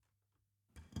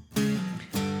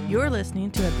You're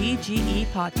listening to a BGE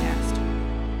podcast.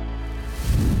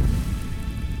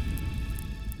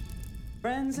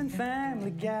 Friends and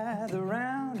family gather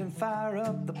round and fire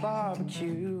up the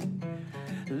barbecue.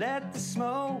 Let the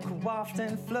smoke waft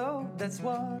and float, that's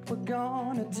what we're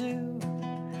gonna do.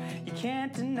 You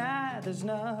can't deny there's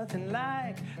nothing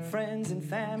like friends and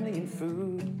family and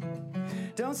food.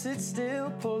 Don't sit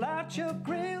still, pull out your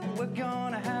grill, we're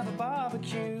gonna have a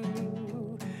barbecue.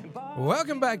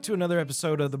 Welcome back to another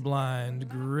episode of the Blind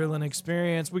Grilling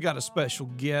Experience. We got a special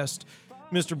guest,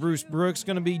 Mr. Bruce Brooks,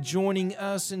 going to be joining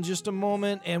us in just a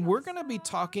moment, and we're going to be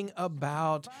talking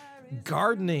about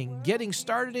gardening, getting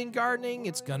started in gardening.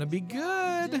 It's going to be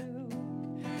good.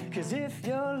 Cause if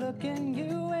you're looking,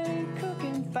 you ain't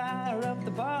cooking. Fire up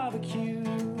the barbecue.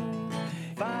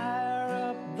 Fire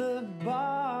up the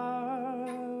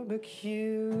barbecue.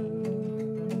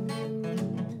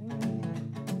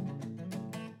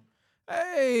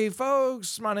 Hey,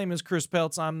 folks, my name is Chris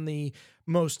Peltz. I'm the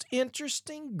most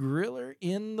interesting griller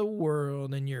in the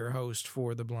world and your host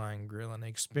for the Blind Grilling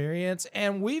Experience.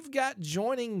 And we've got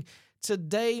joining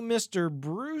today Mr.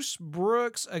 Bruce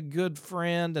Brooks, a good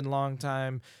friend and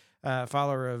longtime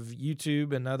follower of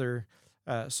YouTube and other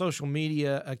social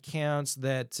media accounts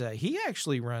that he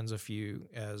actually runs a few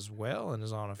as well and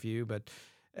is on a few. But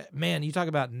man, you talk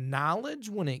about knowledge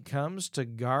when it comes to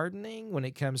gardening, when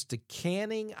it comes to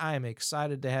canning. I am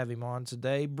excited to have him on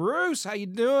today. Bruce, how you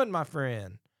doing, my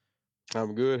friend?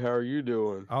 I'm good. How are you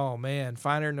doing? Oh, man,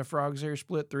 finer than a frog's hair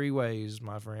split three ways,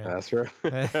 my friend. That's right.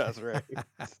 That's right.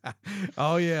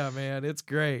 Oh, yeah, man. It's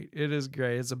great. It is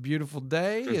great. It's a beautiful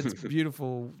day. It's a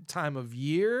beautiful time of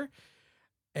year.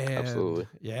 And Absolutely.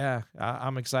 Yeah,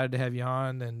 I'm excited to have you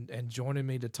on and joining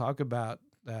me to talk about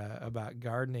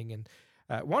gardening. And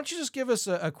why don't you just give us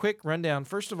a quick rundown?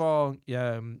 First of all,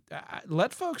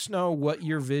 let folks know what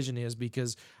your vision is,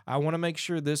 because I want to make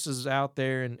sure this is out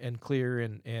there and clear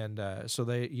and so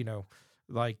they,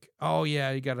 like, oh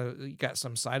yeah, you got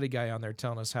some sighted guy on there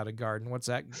telling us how to garden. What's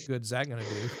that good's that going to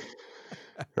do?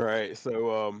 Right.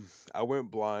 So I went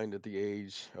blind at the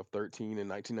age of 13 in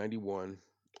 1991.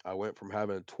 I went from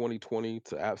having 20/20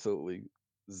 to absolutely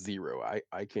zero.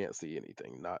 I can't see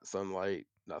anything, not sunlight,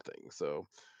 nothing.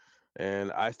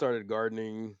 And I started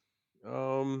gardening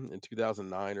in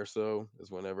 2009 or so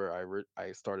is whenever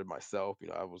I started myself.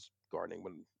 I was gardening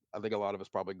when I think a lot of us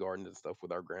probably gardened and stuff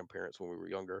with our grandparents when we were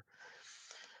younger.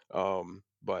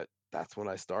 But that's when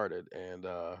I started, and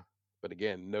but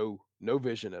again, no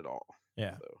vision at all.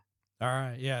 Yeah. So All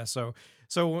right. Yeah. So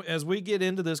as we get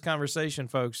into this conversation,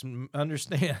 folks,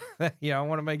 understand that, I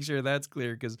want to make sure that's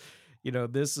clear, because,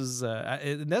 this is,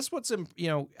 and that's what's,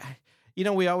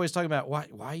 we always talk about why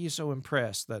are you so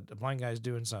impressed that the blind guy's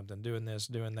doing something, doing this,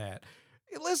 doing that.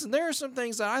 Hey, listen, there are some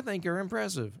things that I think are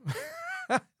impressive.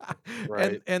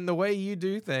 Right. And the way you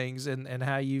do things and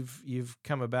how you've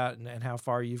come about and how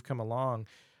far you've come along,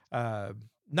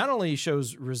 not only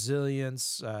shows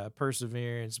resilience,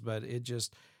 perseverance, but it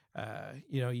just,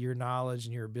 your knowledge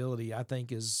and your ability, I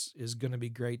think is going to be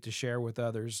great to share with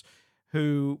others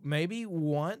who maybe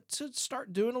want to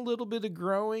start doing a little bit of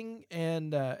growing.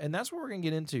 And that's what we're going to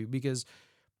get into, because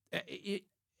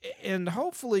and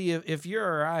hopefully if you're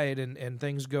all right and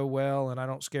things go well and I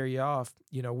don't scare you off,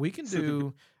 we can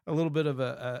do a little bit of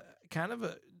a kind of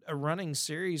a running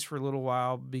series for a little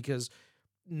while, because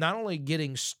not only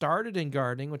getting started in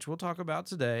gardening, which we'll talk about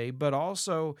today, but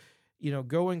also,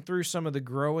 going through some of the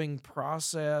growing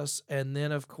process, and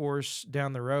then of course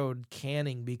down the road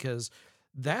canning, because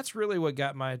that's really what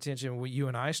got my attention. What you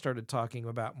and I started talking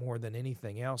about more than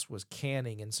anything else was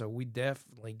canning. And so we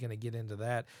definitely going to get into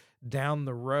that down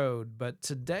the road. But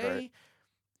today,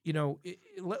 Right.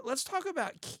 let's talk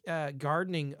about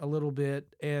gardening a little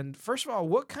bit. And first of all,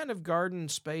 what kind of garden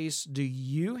space do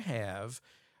you have?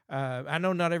 I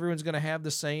know not everyone's going to have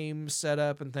the same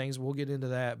setup and things. We'll get into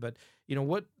that. But,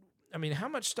 how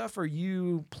much stuff are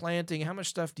you planting? How much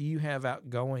stuff do you have out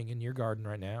going in your garden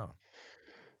right now?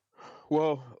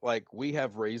 Well, like, we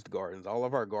have raised gardens. All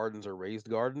of our gardens are raised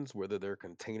gardens, whether they're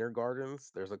container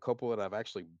gardens. There's a couple that I've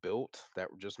actually built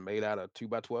that were just made out of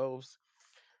 2x12s.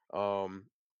 Um,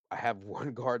 I have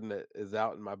one garden that is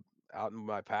out in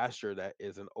my pasture that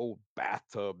is an old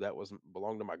bathtub that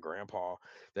belonged to my grandpa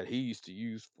that he used to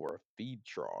use for a feed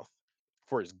trough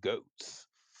for his goats.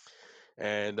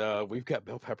 And we've got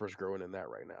bell peppers growing in that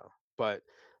right now. But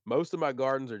most of my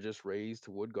gardens are just raised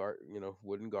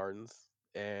wooden gardens.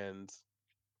 And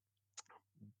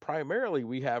primarily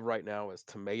we have right now is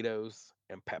tomatoes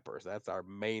and peppers. That's our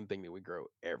main thing that we grow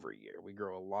every year. We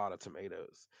grow a lot of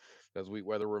tomatoes because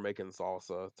whether we're making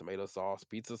salsa, tomato sauce,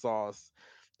 pizza sauce,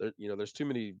 there's too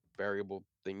many variable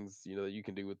things, that you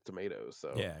can do with tomatoes. So,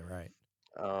 Yeah, right.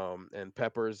 and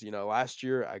peppers, last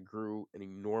year I grew an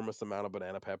enormous amount of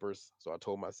banana peppers. So I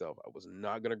told myself I was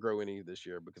not going to grow any this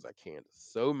year because I canned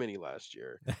so many last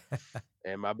year.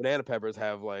 And my banana peppers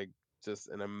have like just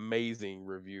an amazing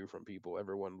review from people.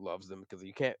 Everyone loves them because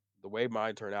you can't, the way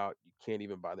mine turned out, you can't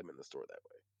even buy them in the store that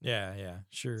way. Yeah, yeah,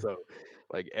 sure. So,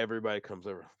 like, everybody comes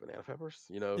over, banana peppers,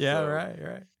 Yeah, so right,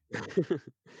 right.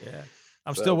 Yeah.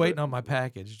 I'm still so, waiting on my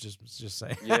package, just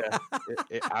saying. yeah,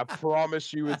 I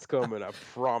promise you it's coming. I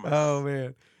Oh, promise.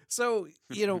 man. So,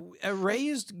 a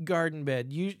raised garden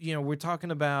bed, we're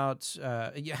talking about,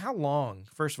 yeah, how long,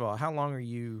 first of all, how long are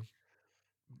you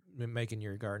making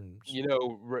your gardens?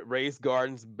 Raised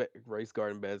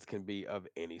garden beds can be of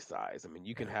any size. I mean,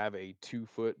 you can Yeah. have a 2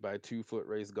 foot by 2 foot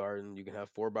raised garden. You can have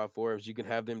 4 by 4s. You can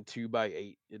have them 2 by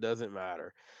 8. It doesn't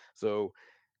matter. So,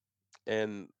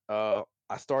 and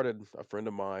I started, a friend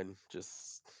of mine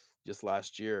just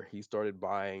last year, he started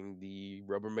buying the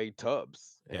Rubbermaid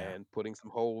tubs Yeah. and putting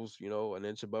some holes, an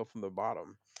inch above from the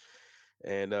bottom.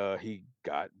 And he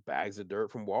got bags of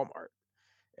dirt from Walmart.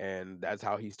 And that's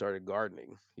how he started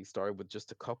gardening. He started with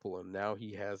just a couple, and now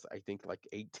he has, I think, like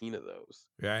 18 of those.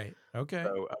 Right.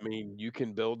 Okay. So, I mean, you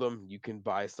can build them, you can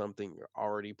buy something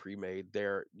already pre-made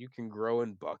there. You can grow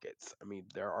in buckets. I mean,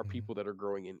 there are Mhm. people that are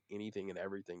growing in anything and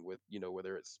everything with,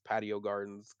 whether it's patio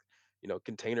gardens,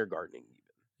 container gardening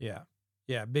even. Yeah.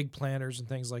 Yeah, big planters and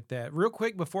things like that. Real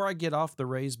quick, before I get off the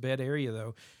raised bed area,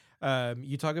 though,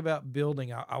 you talk about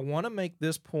building. I want to make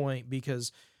this point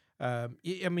because, I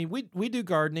mean, we do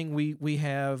gardening. We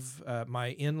have my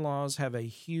in laws have a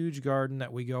huge garden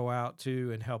that we go out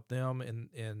to and help them in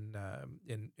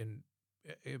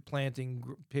planting,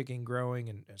 picking, growing,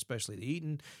 and especially the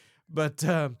eating. But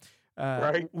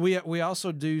Right? we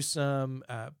also do some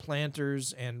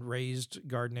planters and raised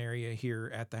garden area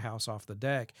here at the house off the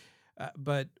deck.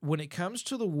 But when it comes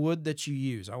to the wood that you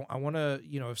use, I want to,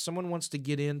 if someone wants to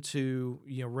get into,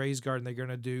 raised garden, they're going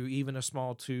to do even a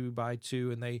small 2 by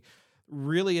 2, and they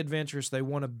really adventurous, they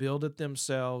want to build it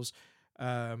themselves.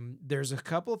 There's a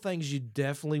couple of things you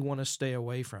definitely want to stay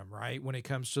away from, right? When it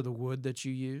comes to the wood that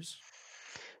you use.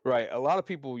 Right. A lot of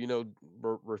people,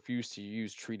 refuse to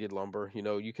use treated lumber.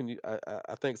 You can.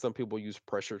 I think some people use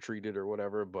pressure treated or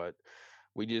whatever, but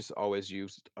we just always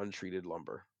used untreated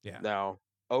lumber. Yeah. Now,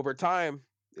 over time,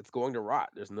 it's going to rot.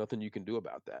 There's nothing you can do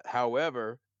about that.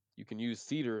 However, you can use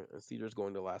cedar, and cedar is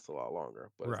going to last a lot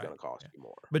longer, but it's going Right. to cost Yeah. you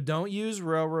more. But don't use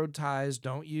railroad ties.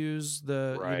 Don't use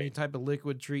any Right. type of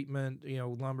liquid treatment,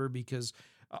 lumber, because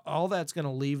all that's going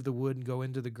to leave the wood and go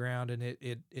into the ground, and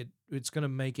it's going to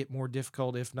make it more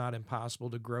difficult, if not impossible,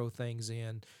 to grow things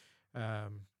in.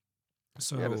 Um,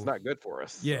 Yeah, and it's so not good for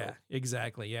us. yeah, So,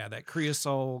 exactly. Yeah, that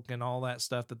creosote and all that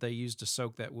stuff that they use to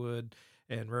soak that wood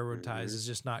and railroad ties hmm is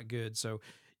just not good. So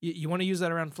you want to use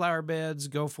that around flower beds,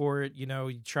 go for it. You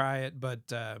try it, but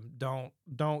don't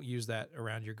use that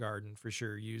around your garden for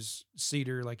sure. Use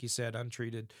cedar, like you said,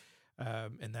 untreated,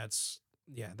 and that's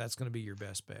going to be your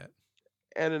best bet.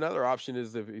 and another option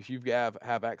is if you have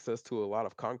access to a lot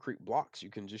of concrete blocks, you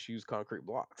can just use concrete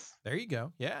blocks. There you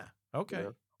go. Yeah. You Okay.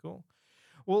 know. Cool.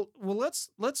 Well, let's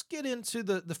get into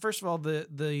the first of all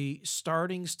the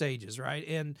starting stages, right?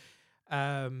 And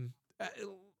um, a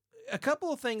a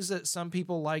couple of things that some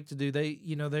people like to do.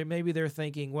 They're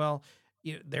thinking, well,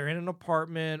 they're in an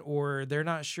apartment or they're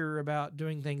not sure about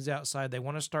doing things outside. They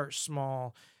want to start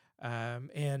small.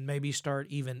 And maybe start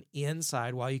even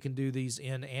inside while you can do these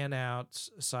in and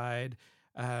outside.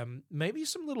 Maybe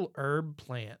some little herb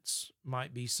plants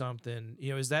might be something.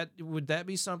 Would that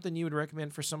be something you would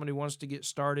recommend for someone who wants to get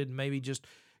started? Maybe just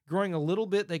growing a little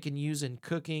bit they can use in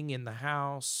cooking in the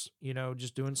house.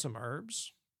 Just doing some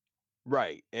herbs.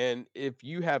 Right. And if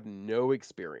you have no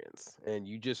experience and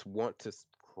you just want to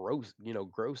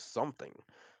grow something,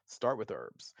 start with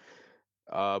herbs.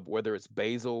 Whether it's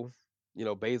basil,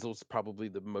 basil's probably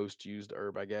the most used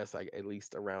herb, I guess, like at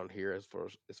least around here as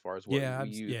far as what Yeah, we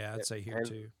use. I'd say here And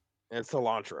too. and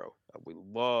cilantro. We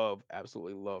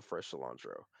absolutely love fresh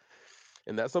cilantro.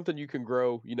 And that's something you can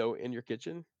grow, in your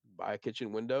kitchen, by a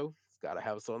kitchen window. It's got to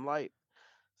have sunlight.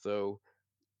 So,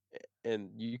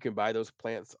 and you can buy those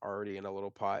plants already in a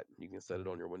little pot. You can set it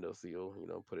on Mhm. your windowsill,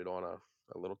 put it on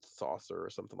a little saucer or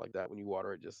something like that when you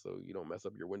water it, just so you don't mess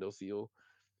up your windowsill.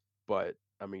 But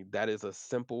I mean, that is a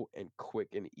simple and quick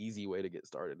and easy way to get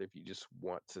started if you just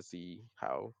want to see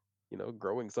how,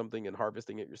 growing something and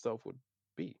harvesting it yourself would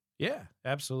be. Yeah,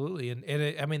 absolutely. And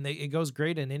I mean, it goes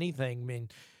great in anything. I mean,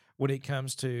 when it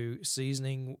comes to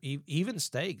seasoning, even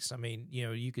steaks. I mean,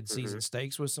 you could hmm season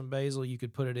steaks with some basil. You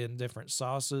could put it in different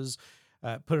sauces.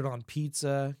 put it on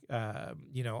pizza,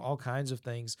 all kinds of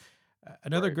things.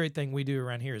 Another Right. great thing we do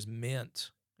around here is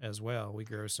mint as well. We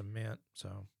grow some mint.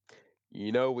 So,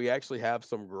 We actually have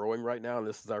some growing right now, and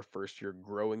this is our first year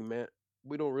growing mint.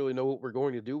 We don't really know what we're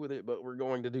going to do with it, but we're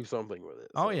going to do something with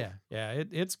it. oh So yeah, yeah,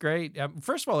 it's great.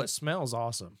 First of all, it smells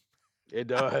awesome. it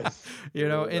does. It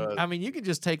really And does. I mean, you could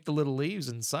just take the little leaves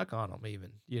and suck on them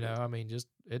even, I mean,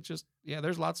 yeah,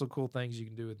 there's lots of cool things you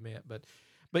can do with mint,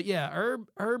 but yeah,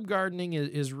 herb gardening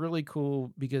is really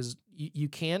cool because you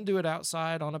can do it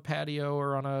outside on a patio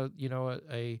or on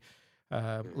a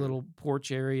Mhm. little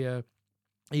porch area,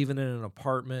 even in an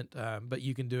apartment. But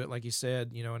you can do it, like you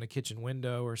said, in a kitchen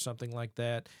window or something like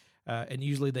that. And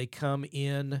usually they come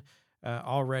in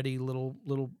already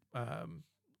little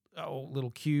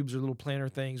cubes or little planter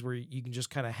things where you can just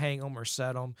kind of hang them or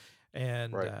set them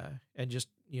and Right. uh, and just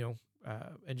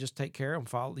and just take care of them.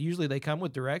 Follow. Usually they come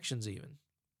with directions even.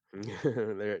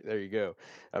 There you go.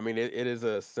 I mean, it is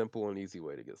a simple and easy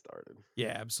way to get started.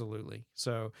 Yeah, absolutely.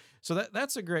 So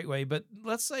that's a great way. But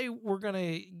let's say we're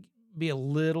gonna be a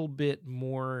little bit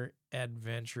more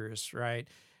adventurous, right?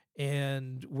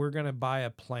 And we're gonna buy a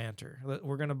planter.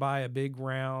 We're gonna buy a big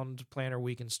round planter.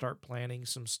 We can start planting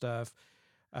some stuff.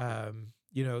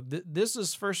 This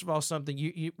is first of all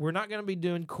something we're not going to be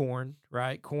doing corn,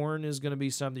 right? Corn is going to be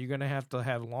something you're going to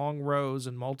have long rows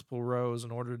and multiple rows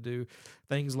in order to do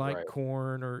things like Right.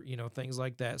 corn or things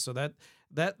like that. So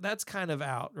that's kind of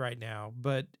out right now.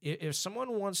 But if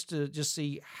someone wants to just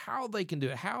see how they can do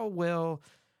it, how well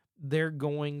they're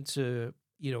going to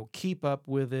keep up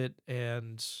with it,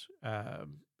 and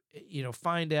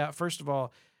find out first of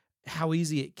all how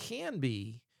easy it can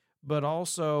be, but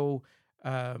also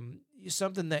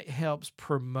something that helps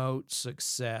promote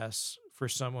success for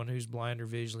someone who's blind or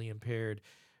visually impaired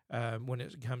when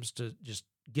it comes to just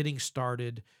getting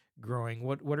started growing.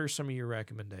 What are some of your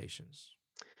recommendations?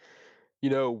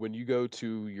 When you go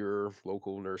to your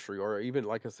local nursery or even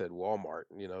like I said, Walmart,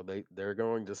 they're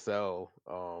going to sell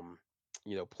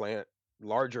plant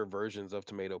larger versions of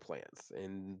tomato plants,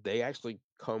 and they actually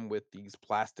come with these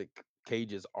plastic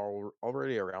cages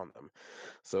already around them.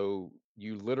 So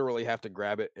you literally have to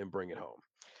grab it and bring it home.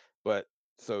 But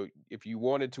so if you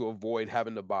wanted to avoid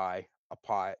having to buy a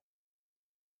pot,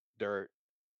 dirt,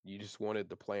 you just wanted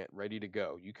the plant ready to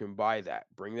go, you can buy that,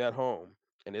 bring that home,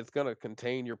 and it's going to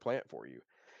contain your plant for you.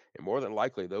 And more than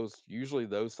likely, those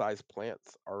size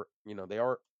plants are, they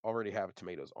are already have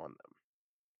tomatoes on them.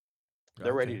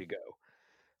 They're ready Okay. to go.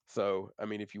 So, I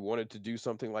mean, if you wanted to do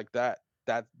something like that,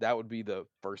 that would be the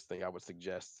first thing I would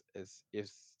suggest is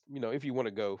if you want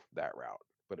to go that route.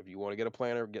 But if you want to get a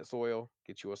planter, get soil,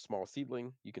 get you a small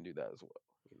seedling, you can do that as well.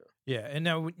 Yeah, and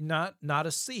now not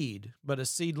a seed, but a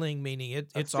seedling, meaning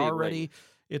A seedling,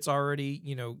 it's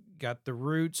already got the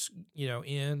roots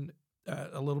in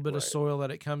a little bit of right? soil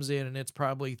that it comes in, and it's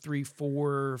probably 3,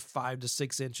 4, 5 to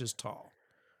 6 inches tall.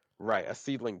 Right, a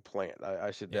seedling plant.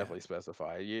 I should Yeah, definitely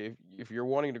specify. If you're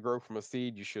wanting to grow from a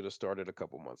seed, you should have started a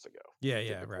couple months ago, yeah,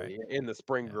 yeah, right. typically in the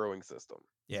spring Yeah, growing system.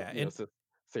 So, yeah, and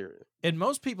serious. and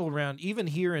most people around, even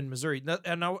here in Missouri,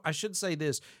 and I should say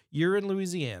this: you're in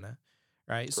Louisiana,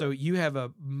 right? So Correct. you have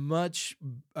a much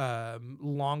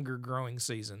longer growing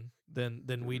season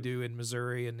than we Hmm. do in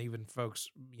Missouri, and even folks,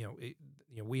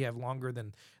 we have longer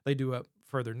than they do up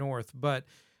further north. But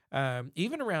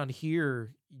even around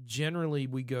here, generally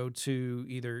we go to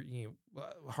either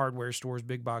hardware stores,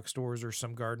 big box stores, or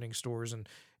some gardening stores,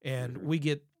 and Hmm. we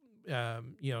get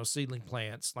seedling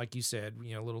plants, like you said,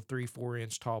 little 3, 4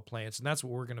 inch tall plants. And that's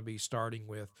what we're going to be starting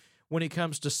with when it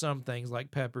comes to some things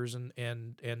like peppers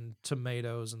and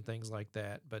tomatoes and things like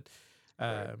that.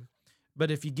 Right. Um,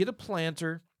 but if you get a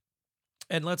planter,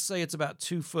 and let's say it's about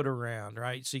 2 foot around,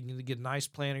 right? So you can get a nice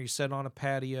planter, you set it on a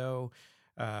patio,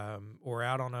 or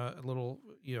out on a little,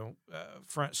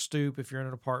 front stoop if you're in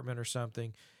an apartment or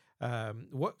something.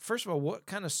 First of all, what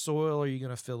kind of soil are you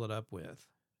going to fill it up with?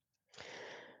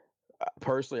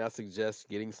 Personally, I suggest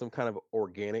getting some kind of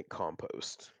organic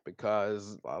compost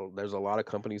because there's a lot of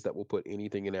companies that will put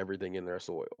anything and everything in their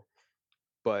soil.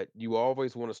 But you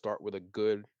always want to start with a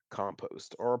good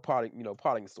compost or a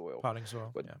potting soil. Potting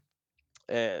soil, But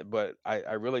yeah. but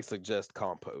I really suggest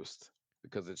compost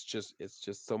because it's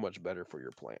just so much better for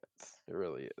your plants. It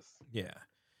really is. Yeah.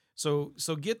 So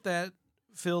get that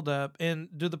filled up. And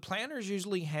do the planters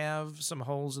usually have some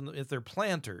holes if they're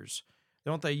planters,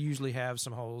 don't they usually have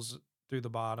some holes through the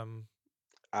bottom?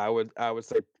 I would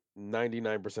say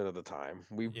 99% of the time.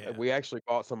 Yeah. We actually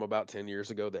bought some about 10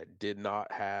 years ago that did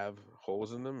not have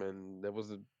holes in them, and that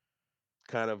was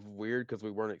kind of weird because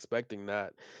we weren't expecting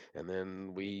that. And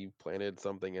then we planted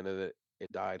something and it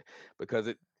died because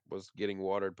was getting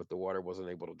watered, but the water wasn't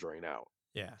able to drain out.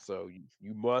 Yeah. So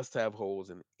you must have holes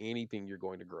in anything you're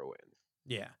going to grow in.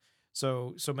 Yeah.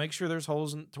 So make sure there's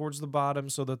holes towards the bottom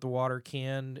so that the water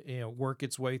can, work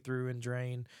its way through and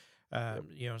drain,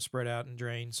 Yep. spread out and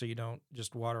drain so you don't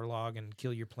just waterlog and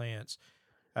kill your plants.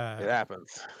 It Uh,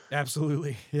 happens.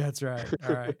 absolutely. Yeah, that's right.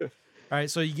 All right. All right.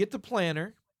 So you get the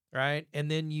planter, right? And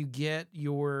then you get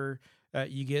your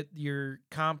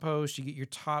compost, you get your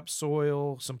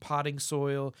topsoil, some potting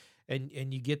soil,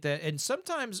 and you get that. And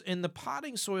sometimes in the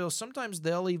potting soil, sometimes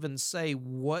they'll even say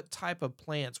what type of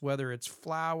plants, whether it's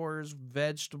flowers,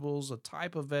 vegetables, a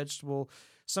type of vegetable.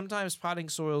 Sometimes potting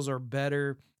soils are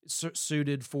better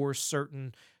suited for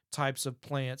certain types of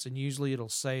plants, and usually it'll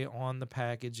say on the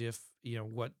package if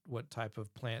what type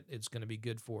of plant it's going to be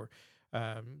good for.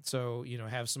 So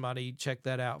have somebody check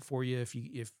that out for you if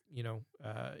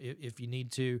you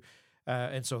need to.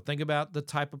 And so think about the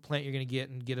type of plant you're going to get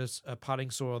and get us a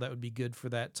potting soil that would be good for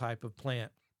that type of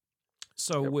plant.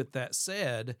 So Yep. with that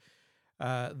said,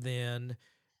 then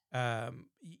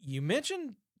you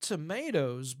mentioned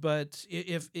tomatoes, but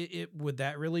if it would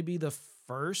that really be the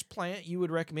first plant you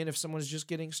would recommend if someone's just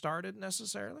getting started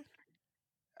necessarily?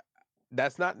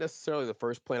 That's not necessarily the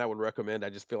first plant I would recommend. I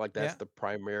just feel like that's Yeah, the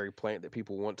primary plant that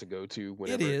people want to go to it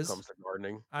whenever it is. comes to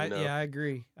gardening, I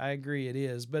agree. I agree it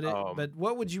is. Um, But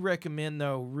what would you recommend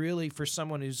though, really for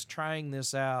someone who's trying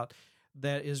this out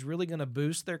that is really going to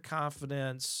boost their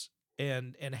confidence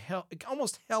and help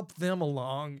almost help them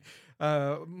along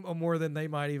more than they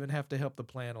might even have to help the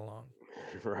plant along.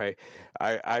 right.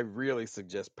 I really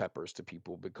suggest peppers to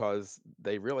people because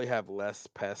they really have less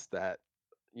pests that,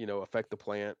 affect the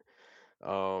plant.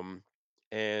 Um,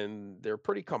 and they're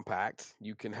pretty compact.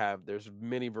 There's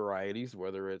many varieties,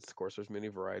 whether it's, of course, there's many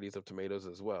varieties of tomatoes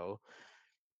as well,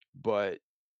 but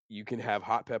you can have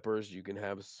hot peppers, you can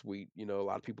have sweet, a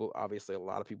lot of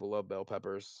people love bell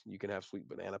peppers. You can have sweet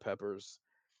banana peppers.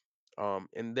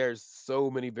 And there's so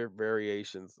many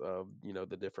variations of,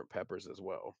 the different peppers as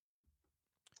well.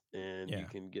 And you Yeah.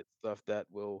 can get stuff that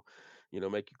will,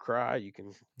 make you cry. You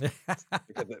can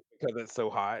because it's so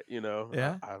hot. Yeah.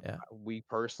 Yeah. We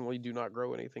personally do not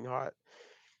grow anything hot.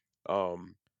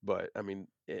 Um, but I mean,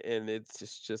 and it's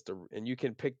just and you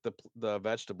can pick the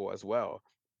vegetable as well.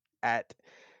 At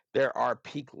There are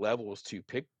peak levels to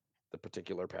pick the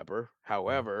particular pepper. Yeah.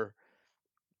 However,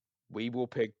 we will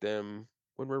pick them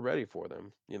when we're ready for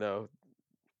them.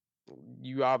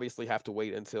 You obviously have to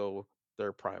wait until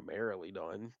they're primarily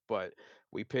done, but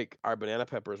we pick our banana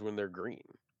peppers when they're green,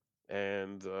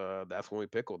 and that's when we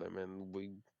pickle them, and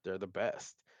they're the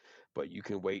best. But you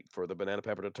can wait for the banana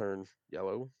pepper to turn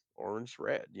yellow, orange,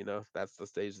 red. That's the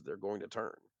stage that they're going to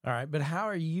turn. All right, but how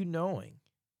are you knowing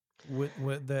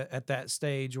with the at that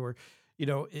stage, or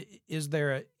is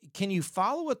there can you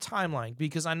follow a timeline?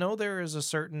 Because I know there is a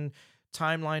certain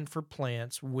timeline for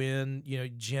plants when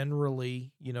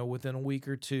generally within a week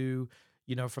or two,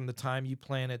 from the time you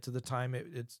plant it to the time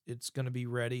it's going to be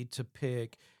ready to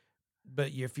pick.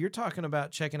 But if you're talking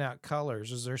about checking out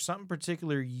colors, is there something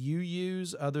particular you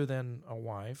use other than a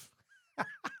wife?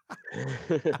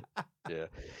 Yeah.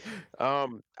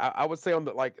 I would say on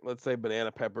the, like, let's say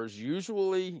banana peppers,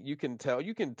 usually you can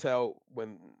tell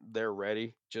when they're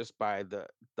ready just by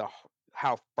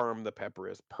how firm the pepper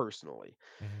is personally.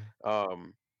 Mhm.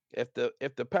 Um, if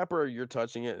the pepper you're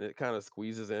touching it and it kind of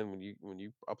squeezes in when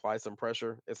you apply some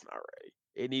pressure, it's not ready.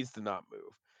 It needs to not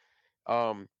move.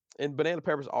 Um, and banana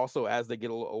peppers also, as they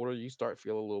get a little older, you start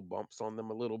feeling little bumps on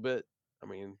them a little bit. I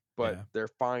mean, but Yeah. they're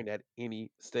fine at any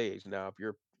stage. Now,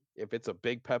 if it's a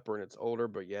big pepper and it's older,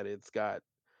 but yet it's got,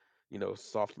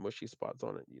 soft mushy spots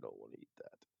on it, you don't want to eat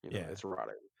that. Yeah. It's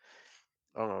rotting.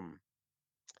 Um,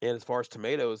 and as far as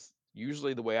tomatoes,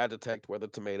 usually the way I detect whether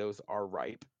tomatoes are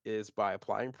ripe is by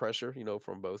applying pressure,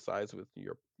 from both sides with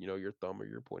your thumb or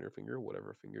your pointer finger,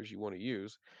 whatever fingers you want to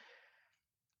use.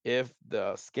 If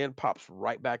the skin pops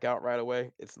right back out right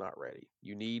away, it's not ready.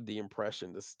 You need the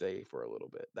impression to stay for a little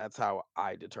bit. That's how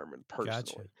I determine Gotcha.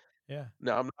 personally. Yeah.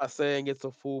 Now, I'm not saying it's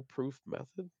a foolproof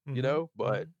method, Hmm.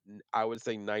 but I would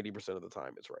say 90% of the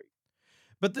time it's right.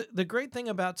 But the great thing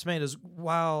about tomatoes,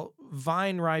 while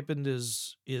vine ripened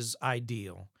is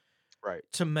ideal, Right.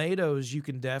 tomatoes you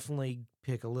can definitely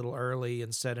pick a little early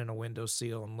and set in a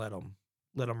windowsill and let them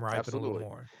ripen a little Absolutely.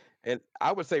 more. And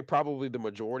I would say probably the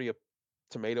majority of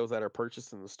tomatoes that are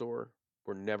purchased in the store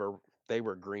were never they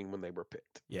were green when they were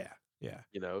picked. Yeah, yeah,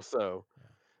 So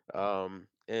yeah.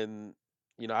 and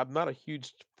I'm not a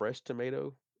huge fresh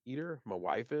tomato eater. My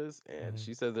wife is, and Hmm.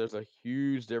 she says there's a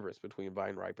huge difference between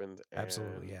vine ripened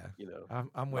Absolutely, and, yeah. you know,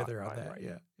 I'm with not her on vine that. ripe.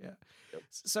 Yeah, yeah. Yep.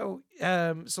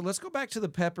 So let's go back to the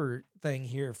pepper thing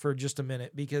here for just a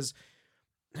minute because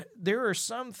there are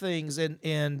some things and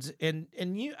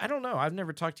you I don't know, I've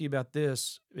never talked to you about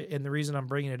this, and the reason I'm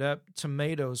bringing it up,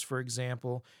 tomatoes for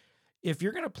example, if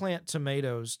you're going to plant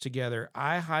tomatoes together,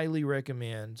 I highly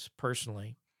recommend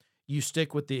personally you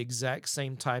stick with the exact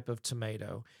same type of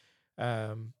tomato,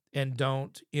 and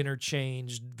don't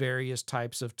interchange various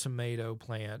types of tomato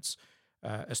plants,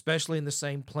 especially in the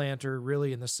same planter,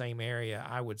 really in the same area,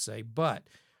 I would say. But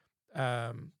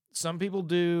some people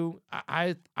do.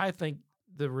 I think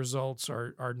the results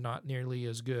are not nearly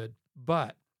as good.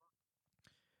 But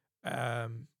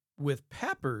with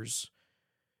peppers,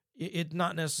 it's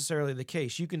not necessarily the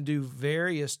case. You can do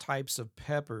various types of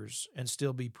peppers and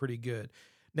still be pretty good.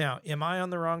 Now, am I on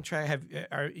the wrong track?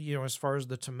 As far as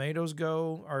the tomatoes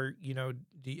go,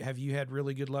 have you had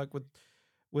really good luck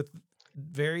with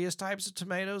various types of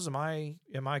tomatoes? Am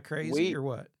I crazy We, or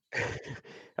what?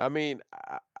 I mean,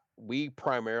 we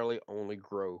primarily only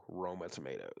grow Roma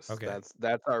tomatoes. Okay.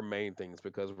 That's our main things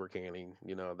because we're canning,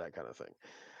 that kind of thing.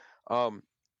 Um,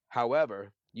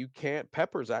 However, you can't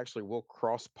peppers actually will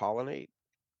cross pollinate,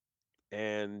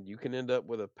 and you can end up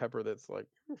with a pepper that's like,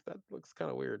 that looks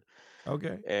kind of weird.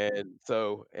 Okay. And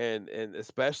so, and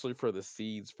especially for the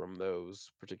seeds from those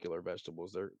particular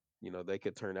vegetables, they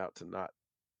could turn out to not,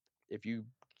 if you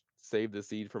save the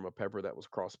seed from a pepper that was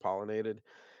cross pollinated,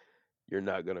 you're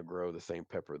not going to grow the same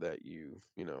pepper that you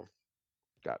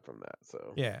got from that.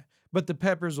 So, Yeah, but the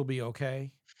peppers will be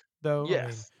okay, though. I mean,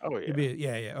 yes. Oh you'll yeah. be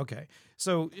yeah, okay.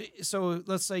 So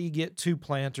let's say you get two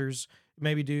planters,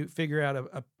 maybe do figure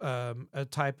out a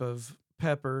type of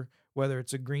pepper, whether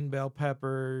it's a green bell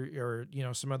pepper or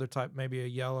some other type, maybe a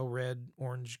yellow, red,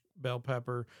 orange bell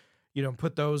pepper.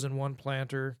 Put those in one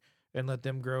planter and let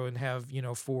them grow and have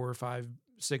 4 or 5,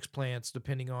 6 plants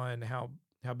depending on how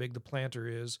big the planter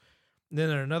is.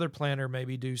 Then in another planter,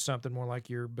 maybe do something more like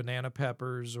your banana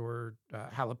peppers or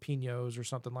jalapenos or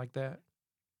something like that.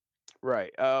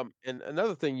 Right. And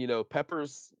another thing,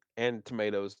 peppers and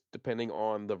tomatoes, depending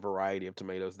on the variety of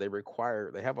tomatoes, they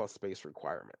have a space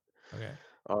requirement. Okay.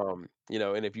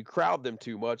 And if you crowd them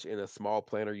too much in a small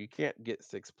planter, you can't get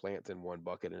 6 plants in one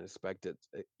bucket and expect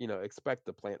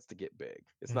the plants to get big.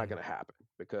 It's not Hmm. going to happen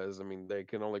because I mean they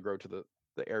can only grow to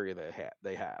the area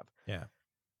they have. Yeah.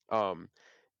 Um,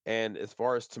 and as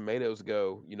far as tomatoes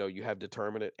go, you have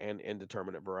determinate and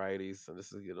indeterminate varieties, and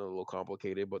this is getting a little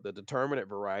complicated, but the determinate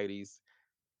varieties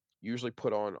usually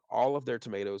put on all of their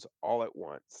tomatoes all at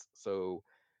once. So,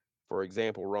 for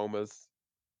example, Romas,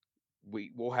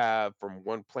 we will have from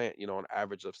one plant, an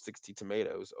average of 60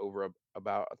 tomatoes over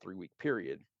about a 3 week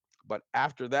period. But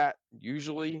after that,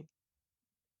 usually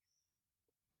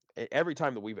every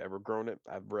time that we've ever grown it,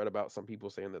 I've read about some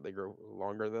people saying that they grow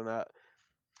longer than that,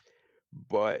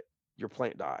 but your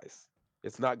plant dies.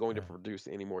 It's not going to Right. produce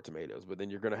any more tomatoes, but then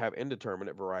you're going to have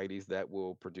indeterminate varieties that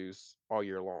will produce all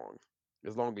year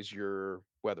as long as your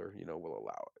weather, will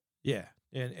allow it. Yeah.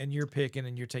 And you're picking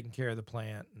and you're taking care of the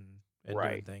plant and doing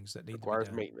Right. things that need to be Requires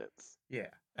done. maintenance. Yeah,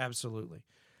 absolutely.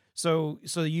 So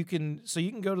you can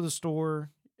go to the store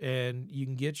and you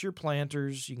can get your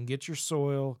planters, you can get your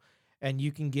soil, and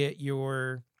you can get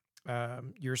your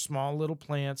small little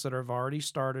plants that have already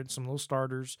started, some little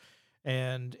starters,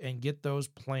 and get those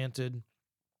planted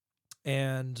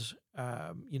and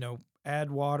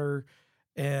add water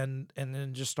and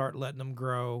then just start letting them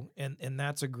grow and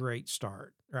that's a great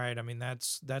start, right? I mean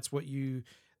that's what you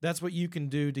can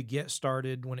do to get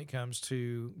started when it comes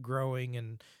to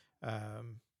growing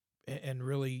um and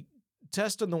really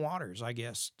testing the waters, I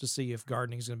guess, to see if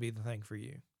gardening is going to be the thing for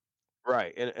you.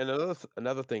 Right. And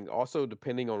another thing, also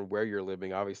depending on where you're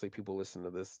living, obviously people listen to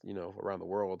this, around the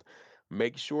world.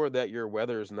 Make sure that your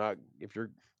weather is not if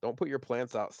you're don't put your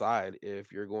plants outside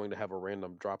if you're going to have a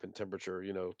random drop in temperature,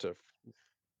 to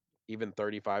even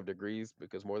 35 degrees,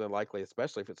 because more than likely,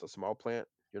 especially if it's a small plant,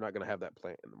 you're not going to have that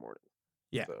plant in the morning.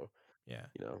 Yeah. So, Yeah.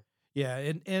 you know, Yeah,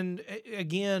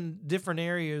 again, different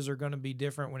areas are going to be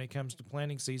different when it comes to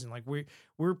planting season. Like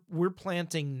we're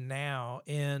planting now,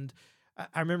 and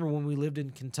I remember when we lived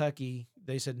in Kentucky,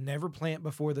 they said never plant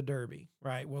before the Derby,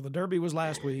 right? Well, the Derby was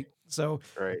last week, so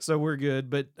right. so we're good.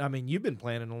 But I mean, you've been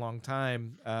planting a long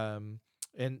time, and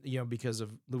because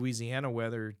of Louisiana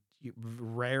weather,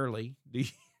 rarely do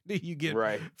you get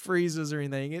Right. freezes or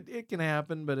anything. It can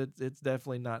happen, but it's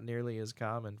definitely not nearly as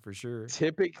common for sure.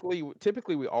 Typically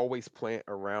we always plant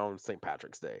around St.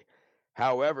 Patrick's Day.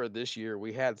 However, this year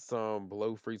we had some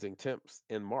below freezing temps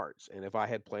in March, and if I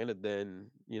had planted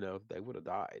then, they would have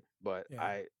died. But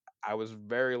Yeah. I was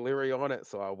very leery on it,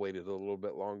 so I waited a little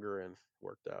bit longer and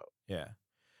worked out. Yeah.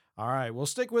 All right. Well,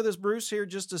 stick with us, Bruce, here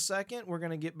just a second. We're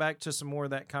going to get back to some more of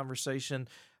that conversation.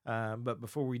 But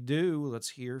before we do, let's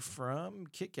hear from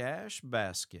Kick-Ash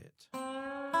Basket.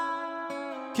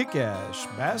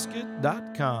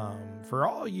 KickAshBasket.com. For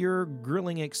all your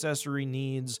grilling accessory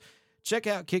needs, check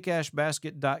out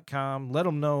KickAshBasket.com. Let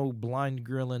them know Blind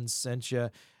Grillin' sent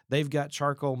you. They've got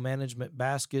charcoal management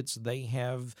baskets. They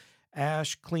have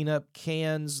ash cleanup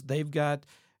cans. They've got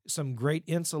some great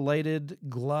insulated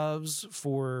gloves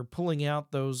for pulling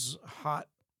out those hot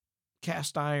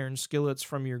cast iron skillets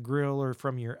from your grill or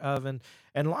from your oven,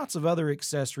 and lots of other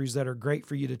accessories that are great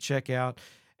for you to check out.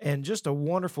 And just a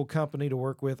wonderful company to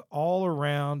work with all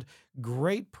around.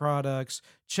 Great products.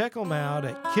 Check them out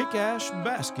at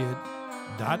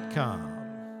kickashbasket.com.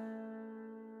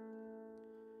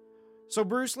 So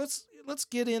Bruce, let's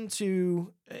get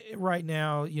into right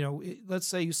now, let's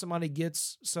say somebody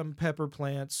gets some pepper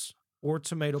plants or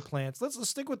tomato plants. Let's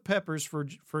stick with peppers for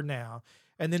now,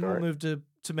 and then we'll move to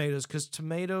tomatoes, because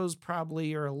tomatoes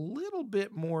probably are a little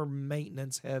bit more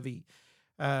maintenance heavy.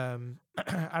 I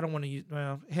don't want to use,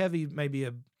 heavy may be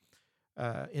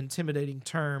a intimidating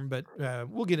term, but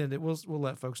we'll get into it. We'll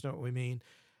let folks know what we mean.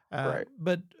 Right.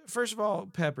 But first of all,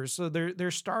 peppers. So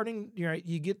they're starting.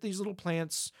 You get these little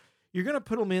plants. You're going to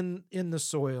put them in the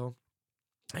soil,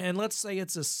 and let's say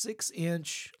it's a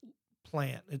 6-inch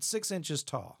plant. It's 6 inches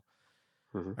tall.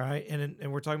 Mm-hmm. All right,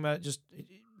 and we're talking about just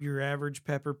your average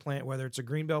pepper plant, whether it's a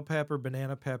green bell pepper,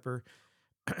 banana pepper.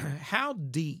 How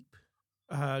deep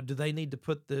do they need to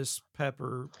put this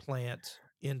pepper plant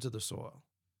into the soil?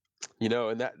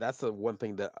 And that's the one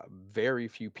thing that very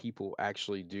few people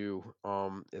actually do,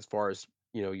 as far as,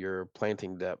 your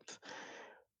planting depth.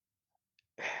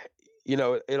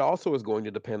 It also is going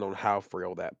to depend on how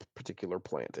frail that particular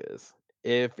plant is.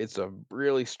 If it's a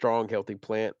really strong, healthy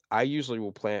plant, I usually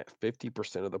will plant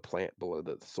 50% of the plant below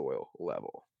the soil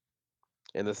level.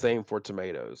 And the same for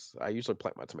tomatoes. I usually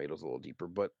plant my tomatoes a little deeper,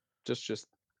 but just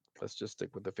let's just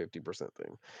stick with the 50%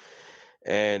 thing.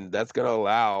 And that's going to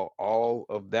allow all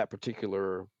of that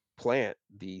particular plant,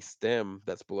 the stem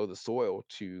that's below the soil,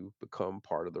 to become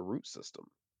part of the root system,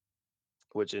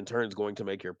 which in turn is going to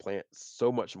make your plant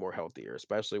so much more healthier,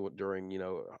 especially during,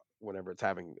 whenever it's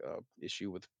having an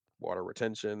issue with water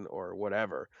retention or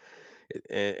whatever,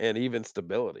 and even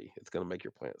stability. It's going to make your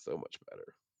plant so much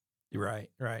better. Right.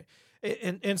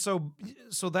 And so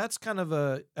that's kind of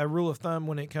a rule of thumb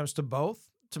when it comes to both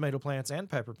tomato plants and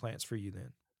pepper plants for you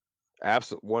then.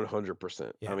 Absolutely,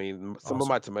 100%. Yeah. I mean, some Awesome. of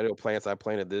my tomato plants I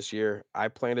planted this year, I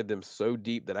planted them so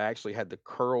deep that I actually had to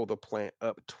curl the plant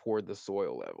up toward the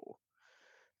soil level,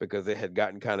 because it had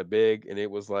gotten kind of big, and it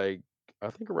was like,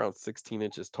 I think around 16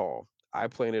 inches tall. I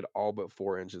planted all but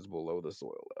 4 inches below the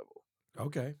soil level.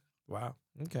 Okay. Wow.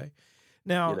 Okay.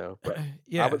 Now, But I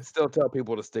yeah, would still tell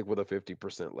people to stick with a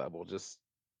 50% level, just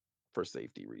for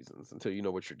safety reasons, until you know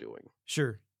what you're doing.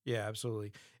 sure. Yeah,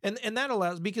 absolutely. And that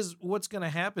allows, because what's going to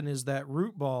happen is that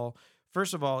root ball,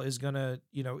 first of all, is going to,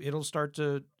 it'll start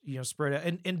to, spread out.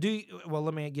 Well,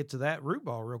 let me get to that root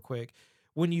ball real quick.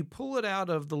 When you pull it out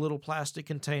of the little plastic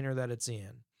container that it's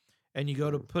in and you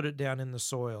go to put it down in the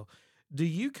soil, do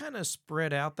you kind of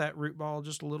spread out that root ball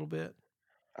just a little bit?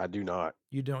 I do not.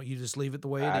 You don't, you just leave it the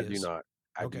way it I is? do not.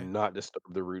 I do Okay. not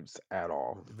disturb the roots at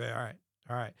all.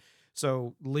 All right.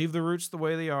 So leave the roots the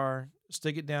way they are,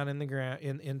 stick it down in the ground,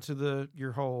 into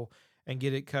your hole, and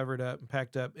get it covered up and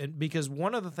packed up. And because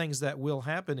one of the things that will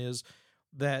happen is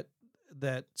that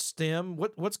stem,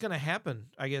 what's going to happen?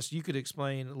 I guess you could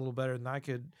explain a little better than I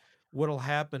could. What'll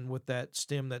happen with that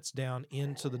stem that's down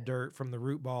into the dirt from the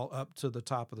root ball up to the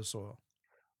top of the soil?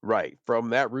 Right.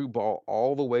 From that root ball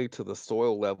all the way to the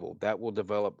soil level, that will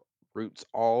develop roots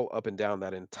all up and down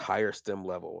that entire stem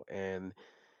level. And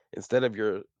instead of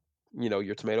your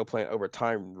tomato plant over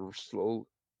time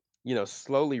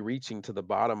slowly reaching to the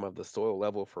bottom of the soil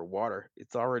level for water,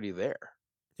 it's already there.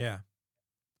 Yeah.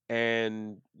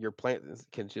 And your plant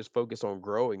can just focus on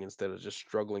growing instead of just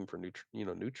struggling for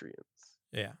nutrients.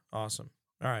 Yeah. Awesome.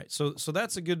 All right. So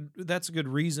that's a good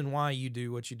reason why you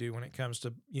do what you do when it comes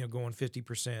to, going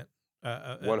 50%,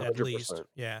 at least. 100%.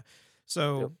 Yeah.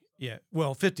 So yeah,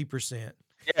 well, 50%.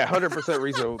 Yeah, 100%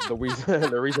 reason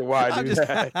the reason why I do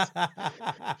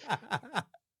that.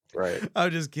 Right.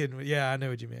 I'm just kidding. Yeah, I know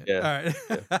what you meant. Yeah.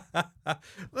 All right.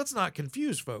 Let's not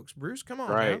confuse folks, Bruce. Come on.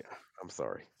 Right. I'm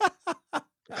sorry.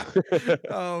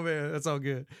 Oh man, that's all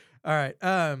good. All right.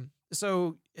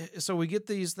 So so we get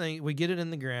these things, we get it in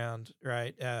the ground,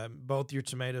 right? Both your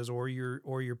tomatoes or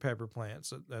your pepper plants.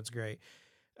 So that's great.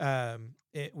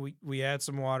 We add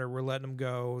some water, we're letting them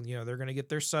go. They're going to get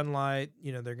their sunlight,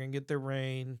 they're going to get their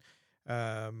rain.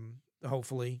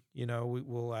 Hopefully,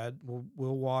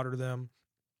 we'll water them.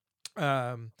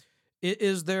 Um,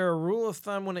 is there a rule of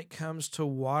thumb when it comes to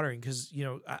watering? Because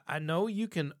I know you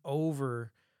can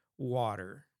over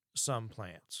water some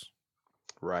plants.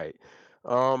 Right.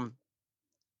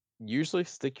 Usually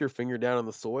stick your finger down in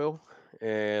the soil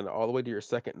and all the way to your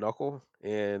second knuckle,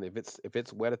 and if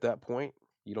it's wet at that point,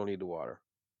 you don't need to water.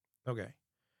 Okay.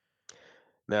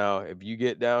 Now, if you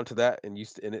get down to that and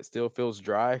and it still feels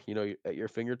dry, at your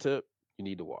fingertip, you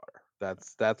need to water.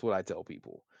 That's what I tell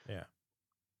people. Yeah.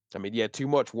 I mean, yeah, too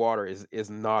much water is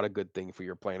not a good thing for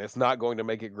your plant. It's not going to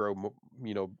make it grow,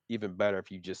 even better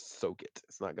if you just soak it.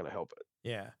 It's not going to help it.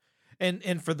 Yeah.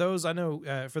 And for those, I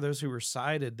know, for those who are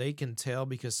sighted, they can tell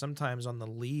because sometimes on the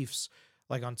leaves,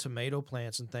 like on tomato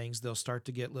plants and things, they'll start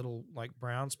to get little like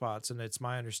brown spots. And it's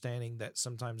my understanding that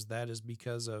sometimes that is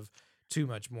because of too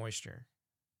much moisture.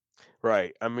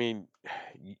 Right. I mean,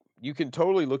 you can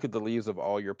totally look at the leaves of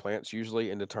all your plants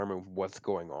usually and determine what's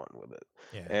going on with it.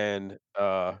 Yeah. And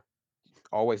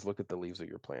always look at the leaves of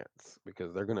your plants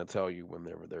because they're going to tell you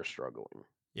whenever they're struggling.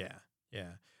 Yeah.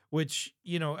 Yeah. Which,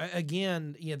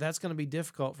 again, that's going to be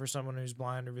difficult for someone who's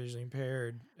blind or visually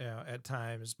impaired at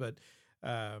times. But,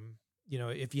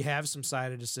 if you have some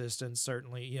sighted assistance,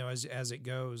 certainly, as it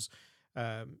goes,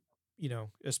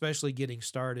 especially getting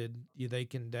started, they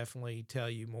can definitely tell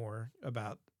you more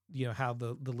about, how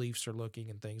the leaves are looking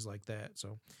and things like that.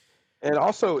 So, And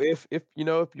also if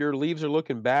your leaves are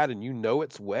looking bad and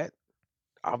it's wet,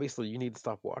 obviously you need to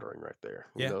stop watering right there.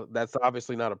 yeah, That's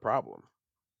obviously not a problem,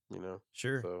 you know.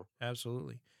 sure. So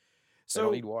Absolutely. they don't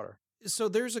So, need water. so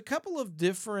there's a couple of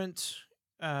different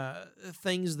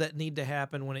things that need to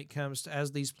happen when it comes to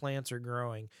as these plants are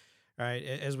growing, right?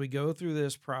 As we go through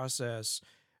this process,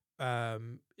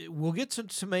 we'll get to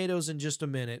tomatoes in just a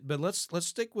minute, but let's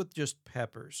stick with just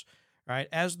peppers, right?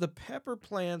 As the pepper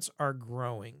plants are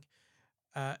growing,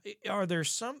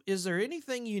 is there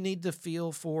anything you need to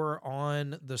feel for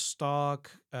on the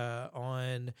stalk,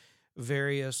 on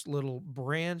various little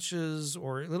branches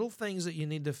or little things that you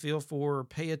need to feel for or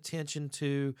pay attention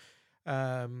to,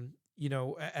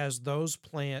 as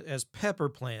pepper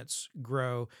plants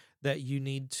grow that you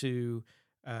need to,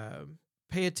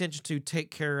 pay attention to, take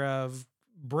care of,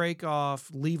 break off,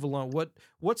 leave alone?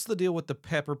 What's the deal with the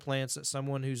pepper plants that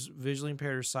someone who's visually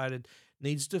impaired or sighted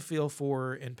needs to feel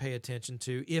for and pay attention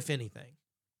to, if anything?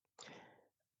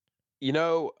 You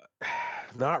know,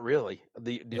 not really.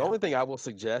 The Yeah. only thing I will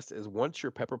suggest is once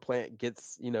your pepper plant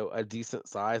gets, a decent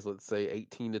size, let's say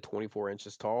 18 to 24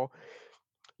 inches tall,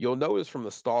 you'll notice from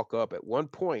the stalk up at one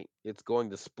point it's going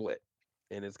to split.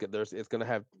 And it's going to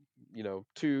have,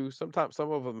 two, sometimes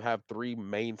some of them have three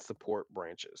main support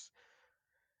branches.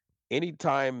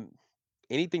 Anytime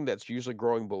anything that's usually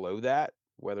growing below that,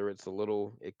 whether it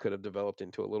could have developed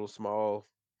into a little small,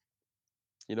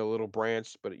 little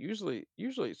branch, but usually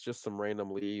it's just some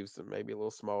random leaves and maybe a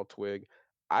little small twig.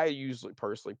 I usually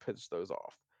personally pitch those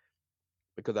off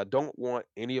because I don't want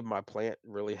any of my plant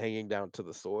really hanging down to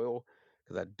the soil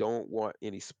because I don't want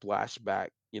any splashback,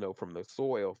 from the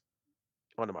soil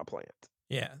onto my plant.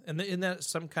 Yeah, and isn't that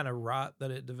some kind of rot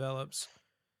that it develops?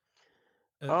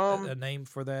 A Um, name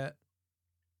for that?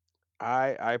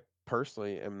 I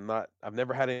personally am not. I've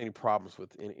never had any problems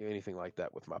with anything like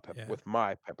that Yeah. with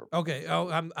my pepper Okay. plants. Oh,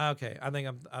 I'm okay. I think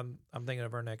I'm thinking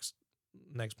of our next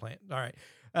plant. All right.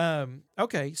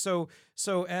 Okay. So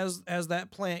as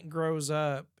that plant grows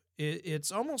up,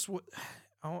 it's almost what.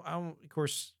 Of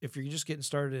course, if you're just getting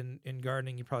started in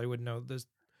gardening, you probably wouldn't know this.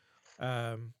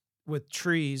 With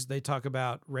trees, they talk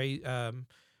about uh,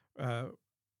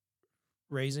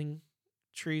 raising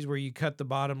trees where you cut the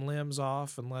bottom limbs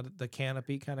off and let the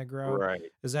canopy kind of grow. Right,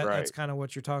 That's right. kind of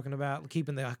what you're talking about,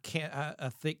 keeping a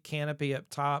thick canopy up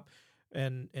top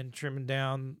and trimming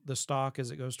down the stalk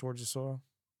as it goes towards the soil.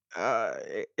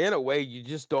 In a way, you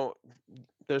just don't.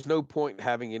 There's no point in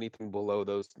having anything below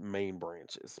those main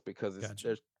branches because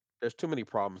Gotcha. there's too many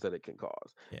problems that it can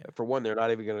cause. Yeah. For one, they're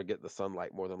not even going to get the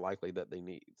sunlight more than likely that they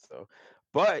need. So,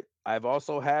 but I've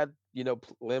also had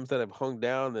limbs that have hung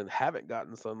down and haven't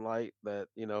gotten sunlight that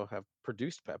have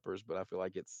produced peppers, but I feel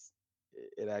like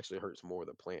it actually hurts more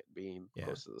the plant being Yeah.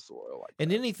 close to the soil like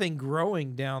And that. anything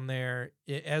growing down there,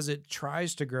 as it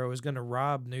tries to grow, is going to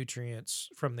rob nutrients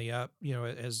from the up,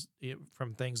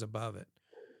 from things above it.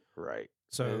 Right.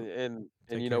 So And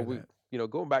take care of we that.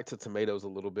 going back to tomatoes a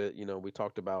little bit, we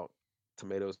talked about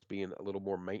tomatoes being a little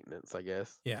more maintenance, I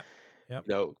guess. Yeah.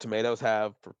 Yep. Tomatoes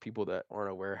have, for people that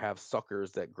aren't aware, have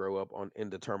suckers that grow up on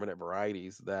indeterminate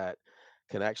varieties that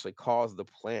can actually cause the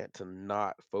plant to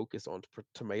not focus on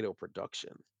tomato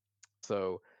production.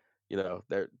 So,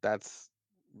 that's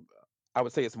I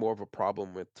would say it's more of a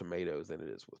problem with tomatoes than it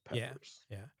is with Yeah. peppers.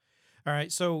 Yeah. All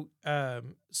right, so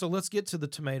let's get to the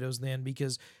tomatoes then,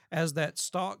 because as that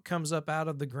stalk comes up out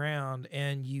of the ground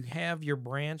and you have your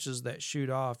branches that shoot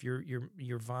off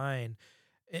your vine,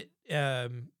 it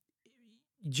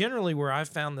generally where I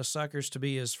found the suckers to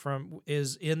be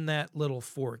is in that little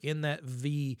fork, in that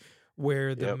V,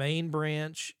 where the Yep. main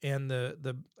branch and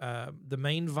the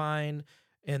main vine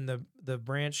and the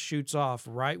branch shoots off,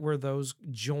 right where those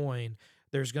join.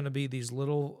 There's going to be these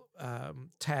little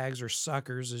tags or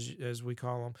suckers, as we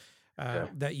call them, Yeah.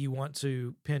 that you want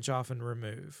to pinch off and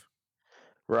remove.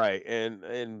 Right.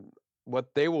 And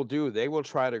what they will do, they will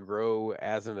try to grow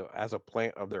as a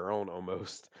plant of their own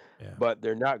almost. Yeah, But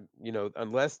they're not,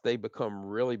 unless they become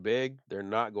really big, they're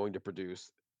not going to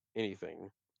produce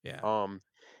anything. yeah, Um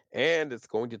and it's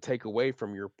going to take away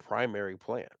from your primary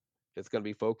plant. It's going to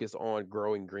be focused on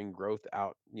growing green growth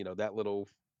out, that little,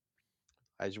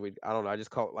 I don't know, I just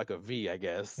call it like a V, I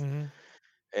guess. hmm,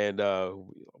 And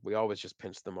we always just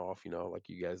pinch them off, like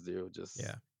you guys do,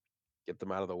 yeah, just get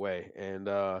them out of the way. And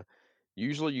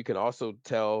usually you can also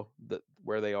tell that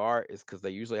where they are is because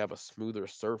they usually have a smoother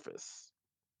surface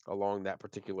along that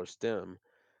particular stem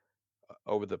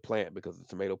over the plant, because the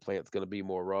tomato plant's going to be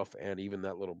more rough, and even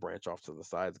that little branch off to the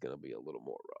side is going to be a little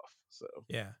more rough. So,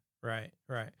 yeah. Right,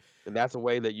 right. and that's a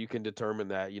way that you can determine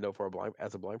that, for a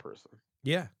blind person.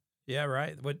 Yeah. Yeah,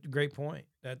 right. What great point.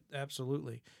 That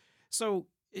absolutely. So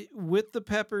with the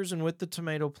peppers and with the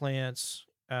tomato plants,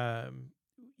 a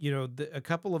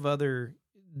couple of other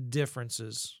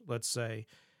differences, let's say.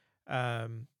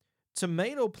 Um,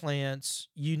 Tomato plants,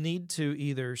 you need to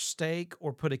either stake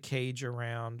or put a cage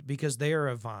around because they are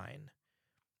a vine,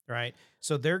 right?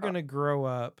 So they're Uh, going to grow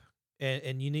up,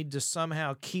 and you need to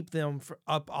somehow keep them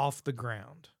up off the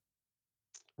ground.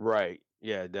 right.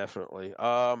 Yeah, definitely.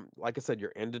 Like I said, your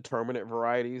indeterminate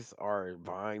varieties are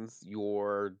vines.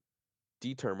 Your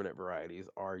determinate varieties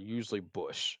are usually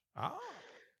bush. Ah,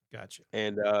 gotcha.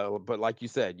 And but like you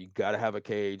said, you got to have a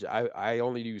cage. I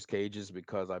only use cages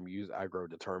because I grow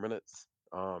determinates.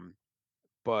 Um,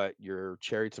 but your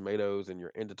cherry tomatoes and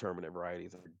your indeterminate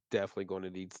varieties are definitely going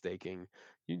to need staking.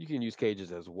 You can use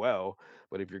cages as well,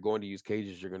 but if you're going to use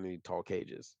cages, you're going to need tall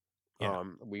cages. Yeah.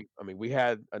 We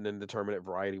had an indeterminate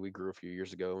variety we grew a few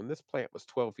years ago, and this plant was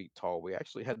 12 feet tall. We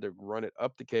actually had to run it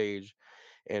up the cage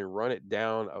and run it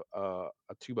down a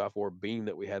 2x4 beam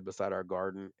that we had beside our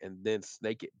garden, and then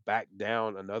snake it back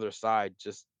down another side,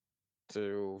 just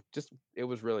it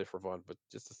was really for fun, but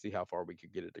just to see how far we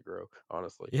could get it to grow,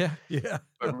 honestly. Yeah. Yeah.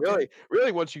 But Okay.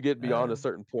 really once you get beyond Uh, a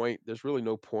certain point, there's really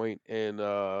no point in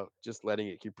just letting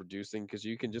it keep producing, because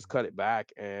you can just cut it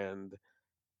back. And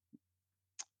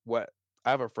what I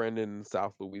have a friend in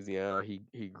South Louisiana.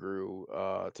 He grew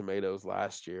tomatoes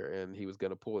last year, and he was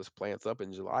going to pull his plants up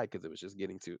in July because it was just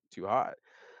getting too hot.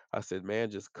 I said, man,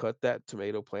 just cut that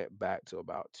tomato plant back to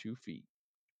about 2 feet,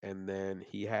 and then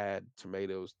he had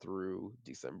tomatoes through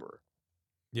December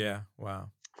yeah.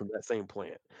 Wow. from that same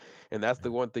plant. And that's Yeah.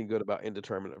 the one thing good about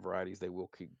indeterminate varieties. They will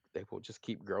just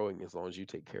keep growing as long as you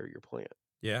take care of your plant.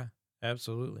 Yeah.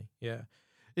 Absolutely. Yeah.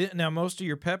 Now, most of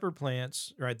your pepper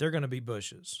plants, right? They're going to be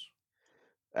bushes.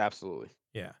 Absolutely.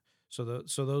 Yeah. So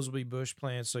those will be bush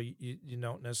plants. So you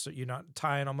don't necessarily, you're not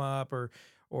tying them up or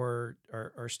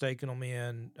staking them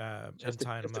in and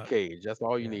tying Just them a up. cage. That's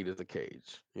all you Yeah. need is a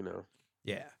cage.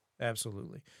 Yeah.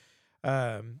 Absolutely.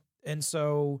 And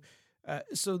so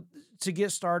to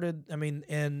get started, I mean,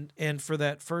 and for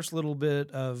that first little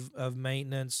bit of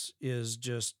maintenance is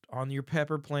just on your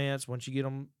pepper plants. Once you get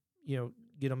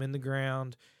them in the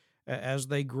ground, as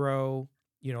they grow,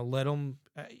 let them.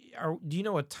 Do you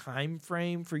know a time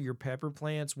frame for your pepper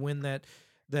plants when that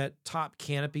top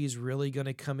canopy is really going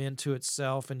to come into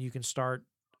itself and you can start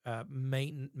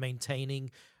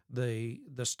maintaining the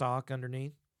stalk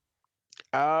underneath?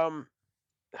 Um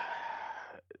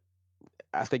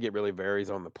I think it really varies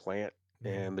on the plant Mhm.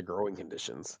 and the growing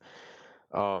conditions.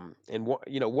 And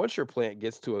once your plant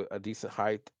gets to a decent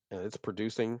height and it's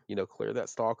producing, clear that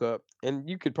stalk up. And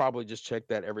you could probably just check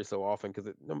that every so often,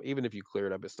 because even if you clear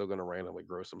it up, it's still going to randomly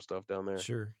grow some stuff down there.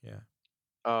 Sure. Yeah.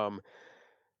 Um,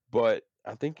 but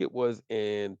I think it was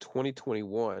in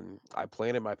 2021, I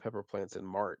planted my pepper plants in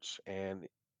March, and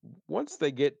when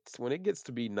it gets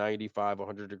to be 95,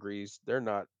 100 degrees, they're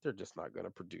just not going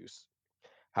to produce.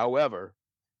 However,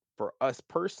 for us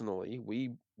personally,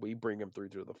 we bring them through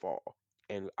to the fall,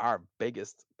 and our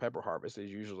biggest pepper harvest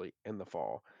is usually in the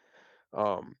fall.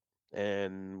 Um,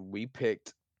 and we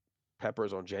picked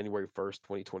peppers on January 1st,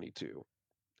 2022.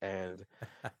 And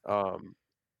um,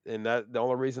 and that the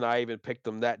only reason I even picked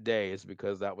them that day is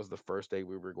because that was the first day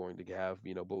we were going to have,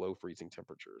 below freezing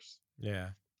temperatures.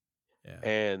 Yeah. Yeah.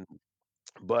 And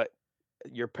but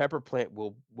your pepper plant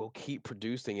will keep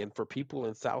producing. And for people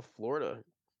in South Florida,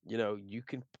 you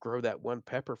can grow that one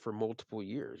pepper for multiple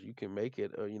years. You can make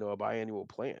it a biannual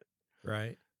plant.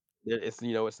 Right.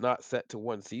 It's not set to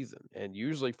one season. And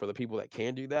usually for the people that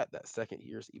can do that, that second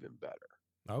year is even better.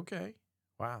 Okay.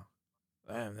 Wow.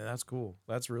 Man, that's cool.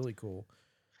 That's really cool.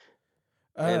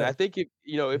 And Uh, I think if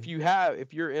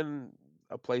mm, you're in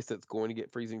a place that's going to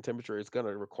get freezing temperature, it's going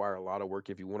to require a lot of work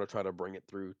if you want to try to bring it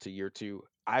through to year two.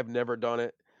 I've never done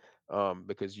it,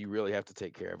 because you really have to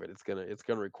take care of it. It's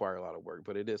gonna require a lot of work,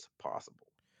 but it is possible.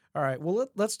 all right. Well,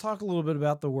 let's talk a little bit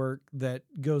about the work that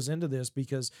goes into this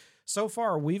because so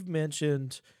far we've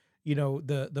mentioned,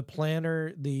 the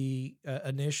planter, the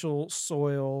initial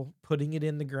soil, putting it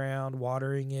in the ground,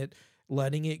 watering it,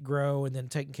 letting it grow, and then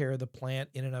taking care of the plant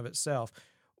in and of itself.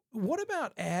 What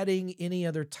about adding any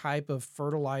other type of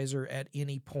fertilizer at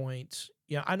any point?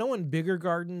 Yeah, I know in bigger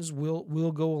gardens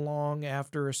we'll go along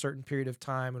after a certain period of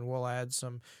time and we'll add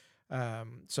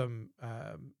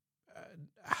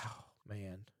oh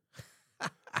man.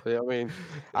 Yeah, I mean,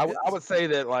 I would say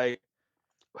that, like,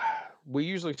 we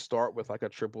usually start with like a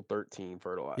triple 13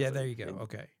 Yeah, there fertilizer, you go. and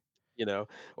Okay.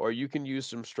 or you can use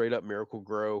some straight up Miracle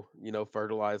Grow,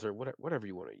 fertilizer, whatever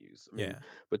you want to use. I mean, Yeah.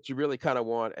 but you really kind of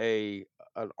want an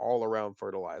all around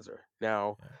fertilizer.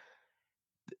 Now, Yeah.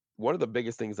 one of the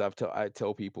biggest things I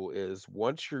tell people is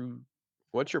once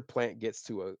your plant gets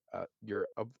to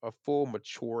a full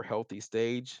mature healthy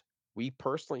stage, we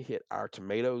personally hit our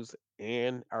tomatoes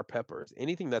and our peppers.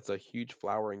 Anything that's a huge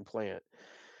flowering plant,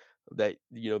 that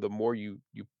the more you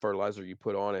fertilizer you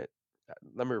put on it.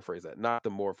 Let me rephrase that. Not the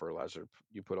more fertilizer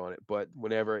you put on it, but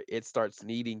whenever it starts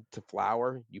needing to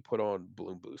flower, you put on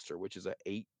Bloom Booster, which is a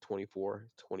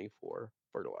 8-24-24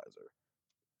 fertilizer.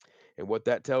 And what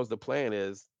that tells the plant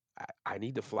is, I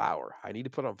need to flower. I need to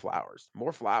put on flowers,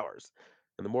 more flowers.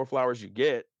 And the more flowers you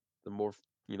get, the more,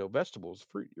 vegetables,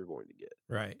 fruit you're going to get.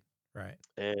 Right. Right.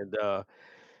 And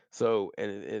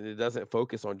it doesn't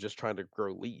focus on just trying to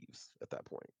grow leaves at that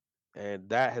point. And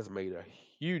that has made a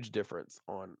huge difference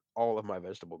on all of my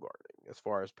vegetable gardening as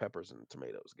far as peppers and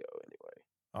tomatoes go, anyway.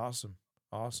 Awesome.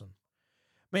 Awesome.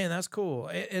 Man, that's cool.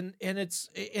 And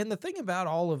the thing about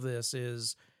all of this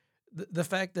is the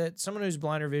fact that someone who's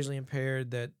blind or visually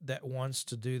impaired that wants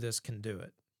to do this can do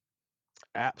it.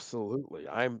 Absolutely.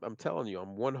 I'm telling you,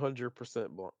 I'm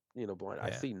 100% blind. I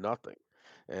Yeah. see nothing.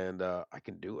 And I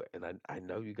can do it. And I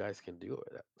know you guys can do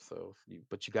it.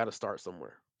 But you got to start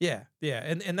somewhere. Yeah, yeah,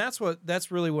 and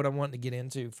that's really what I'm wanting to get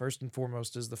into first and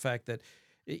foremost is the fact that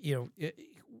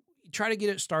try to get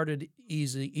it started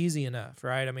easy enough,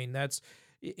 right? I mean,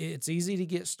 it's easy to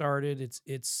get started.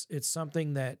 It's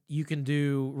something that you can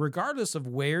do regardless of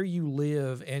where you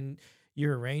live and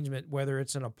your arrangement, whether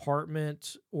it's an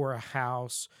apartment or a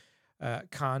house,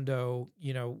 condo.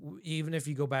 Even if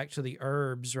you go back to the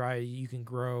herbs, right? You can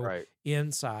grow Right.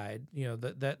 inside.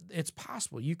 That it's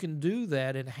possible. You can do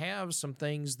that and have some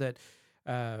things that,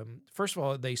 first of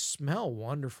all, they smell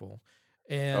wonderful,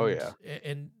 Oh and yeah.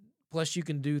 and plus you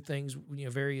can do things,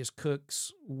 various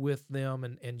cooks with them,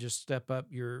 and just step up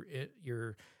your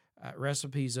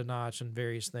recipes a notch and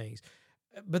various things.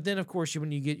 But then, of course,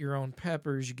 when you get your own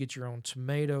peppers, you get your own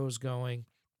tomatoes going.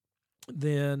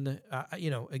 Then,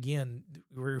 again,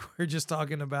 we're just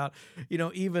talking about,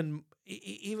 even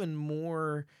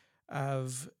more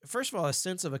of, first of all, a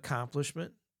sense of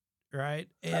accomplishment, right?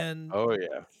 Oh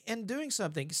yeah. And doing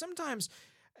something. Sometimes,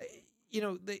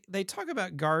 uh, they talk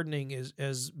about gardening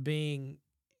as being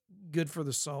good for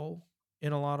the soul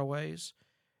in a lot of ways.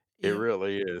 It You know,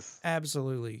 really is.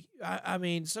 Absolutely. I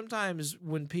mean, sometimes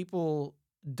when people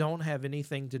don't have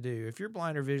anything to do, if you're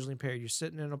blind or visually impaired, you're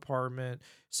sitting in an apartment,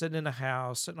 sitting in a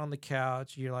house, sitting on the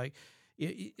couch, you're like,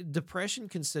 depression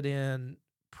can sit in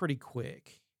pretty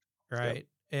quick, Yep. right?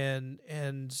 And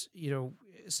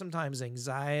sometimes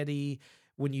anxiety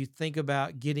when you think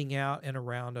about getting out and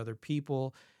around other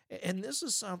people. And this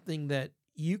is something that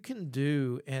you can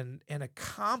do and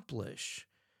accomplish,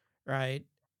 right?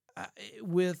 uh,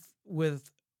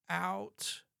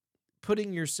 without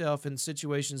putting yourself in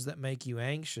situations that make you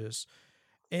anxious,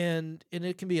 and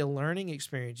it can be a learning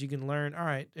experience. You can learn, all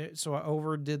right, so I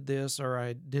overdid this or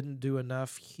I didn't do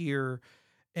enough here,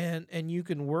 and you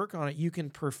can work on it, you can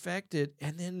perfect it,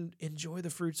 and then enjoy the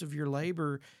fruits of your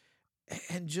labor,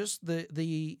 and just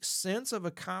the sense of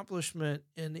accomplishment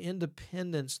and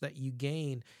independence that you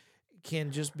gain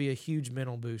can just be a huge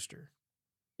mental booster.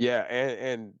 Yeah,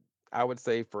 and I would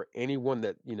say for anyone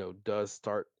that, does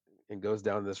start and goes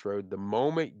down this road, the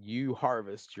moment you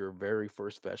harvest your very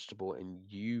first vegetable and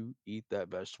you eat that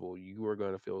vegetable, you are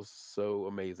going to feel so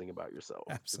amazing about yourself.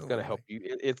 It's going to help Absolutely.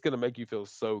 you. It's going to make you feel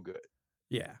so good.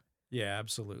 Yeah. Yeah,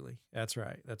 absolutely. That's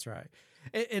right. That's right.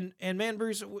 And man,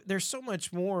 Bruce, there's so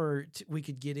much more we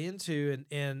could get into,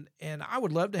 and I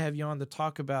would love to have you on to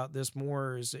talk about this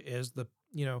more as the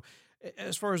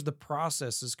as far as the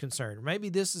process is concerned. Maybe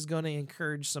this is going to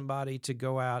encourage somebody to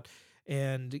go out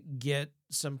and get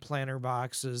some planter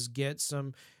boxes, get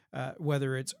some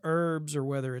whether it's herbs or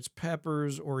whether it's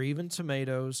peppers or even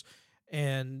tomatoes,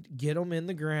 and get them in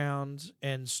the ground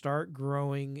and start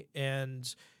growing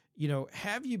and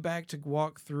have you back to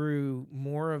walk through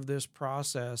more of this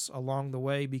process along the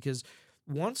way because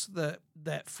once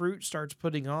that fruit starts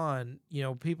putting on,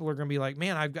 people are going to be like,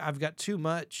 man, I've got too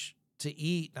much to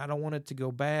eat. And I don't want it to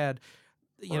go bad.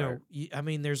 Right. I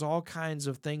mean, there's all kinds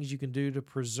of things you can do to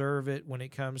preserve it when it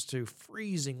comes to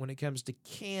freezing, when it comes to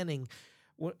canning.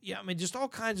 Well, yeah, I mean, just all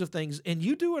kinds of things, and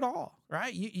you do it all,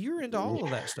 right? You're into all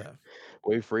of that stuff.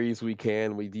 We freeze, we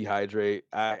can, we dehydrate.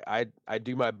 I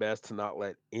do my best to not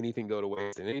let anything go to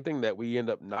waste, and anything that we end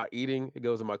up not eating, it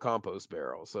goes in my compost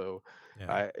barrel. So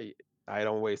Yeah. I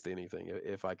don't waste anything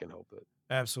if I can help it.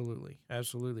 Absolutely,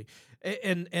 absolutely,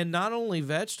 and not only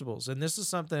vegetables, and this is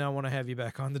something I want to have you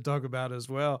back on to talk about as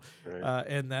well, Right.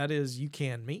 and that is you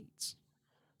can meats.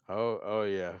 Oh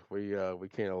yeah, we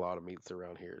can a lot of meats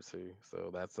around here too. So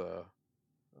that's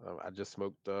I just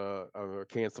smoked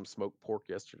canned some smoked pork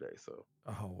yesterday. So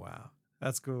Oh wow,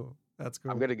 that's cool. That's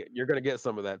I'm cool. gonna get you're gonna get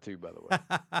some of that too, by the way.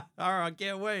 All right, I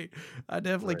can't wait. I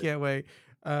definitely Right. can't wait.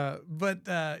 But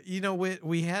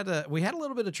we had a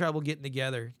little bit of trouble getting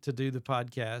together to do the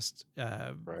podcast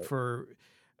Right. for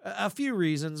a few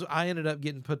reasons. I ended up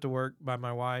getting put to work by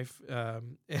my wife,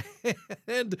 and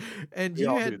and We you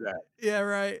all do had that. yeah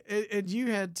right, and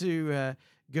you had to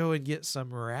go and get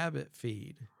some rabbit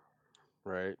feed.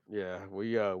 Right. Yeah.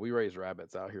 We raise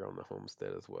rabbits out here on the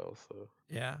homestead as well. So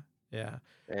Yeah, yeah,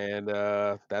 and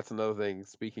that's another thing.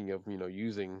 Speaking of,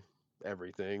 using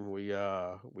everything, we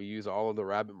use all of the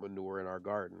rabbit manure in our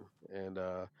garden. And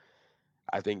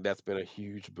I think that's been a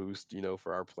huge boost,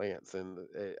 for our plants. And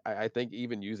I think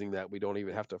even using that, we don't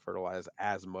even have to fertilize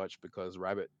as much because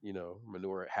rabbit,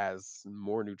 manure has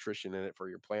more nutrition in it for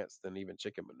your plants than even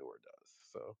chicken manure does.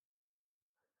 So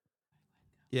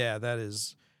yeah. That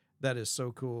is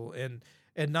so cool, and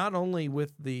not only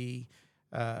with the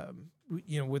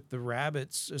with the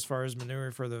rabbits as far as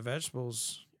manure for the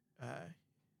vegetables, uh,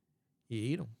 you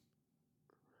eat them.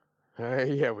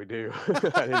 yeah, we do.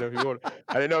 I didn't know if you want.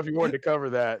 I didn't know if you wanted to cover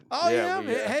that. Oh Yeah, yeah, we.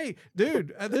 man. Hey,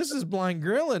 dude, this is blind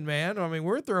grilling, man. I mean,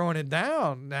 we're throwing it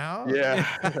down now.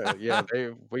 Yeah, yeah.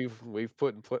 We've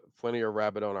put plenty of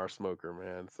rabbit on our smoker,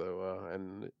 man. So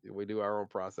and we do our own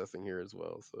processing here as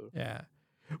well. So Yeah.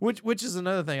 Which is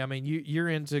another thing. I mean, you're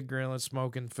into grilling,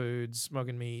 smoking foods,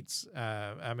 smoking meats.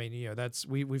 I mean, that's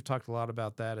we've talked a lot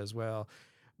about that as well. oh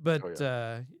But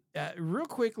yeah. real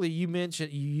quickly, you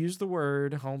mentioned you used the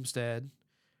word homestead,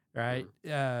 right?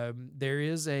 Mhm. There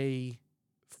is a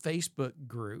Facebook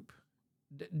group.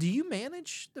 Do you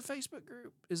manage the Facebook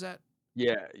group? Is that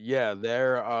Yeah.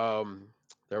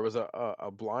 There was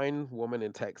a blind woman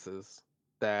in Texas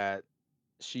that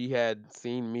she had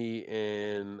seen me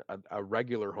in a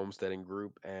regular homesteading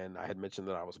group, and I had mentioned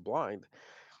that I was blind.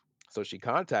 So she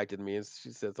contacted me and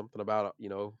she said something about,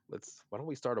 let's why don't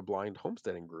we start a blind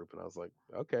homesteading group? And I was like,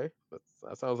 okay,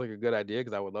 that sounds like a good idea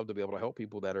because I would love to be able to help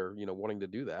people that are, wanting to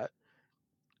do that.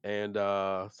 And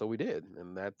so we did,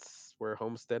 and that's where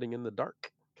homesteading in the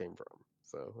dark came from.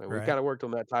 So, and we right? kind of worked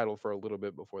on that title for a little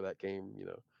bit before that came,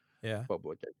 Yeah.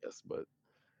 public, I guess. But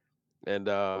and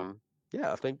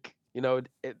yeah, I think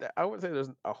I wouldn't say there's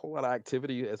a whole lot of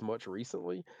activity as much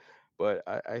recently, but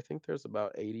I think there's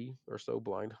about 80 or so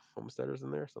blind homesteaders in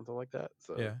there, something like that.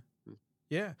 So Yeah.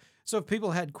 Yeah. So if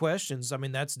people had questions, I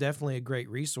mean, that's definitely a great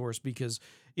resource because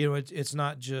it's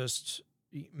not just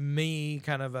me,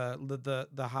 kind of the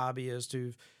hobbyist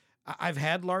who I've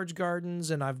had large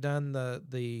gardens and I've done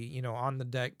the on the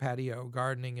deck patio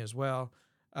gardening as well,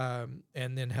 and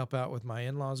then help out with my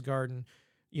in laws' garden,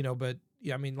 But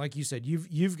yeah, I mean, like you said,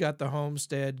 you've got the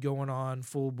homestead going on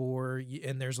full bore,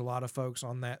 and there's a lot of folks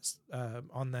on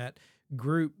that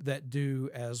group that do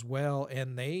as well,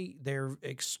 and they're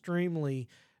extremely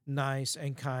nice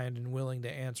and kind and willing to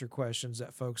answer questions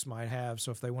that folks might have.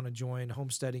 So if they want to join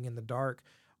Homesteading in the Dark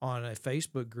on a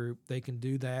Facebook group, they can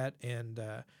do that and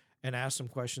ask some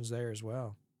questions there as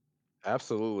well.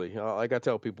 absolutely, like I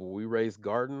tell people, we raise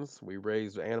gardens, we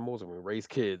raise animals, and we raise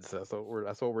kids. That's what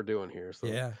we're doing here. So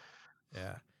Yeah,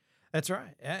 yeah. That's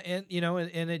right. And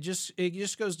and it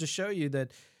just goes to show you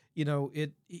that,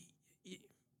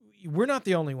 we're not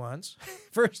the only ones.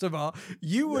 First of all,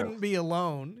 you No. wouldn't be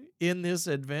alone in this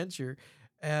adventure.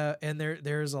 And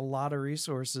there's a lot of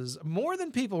resources, more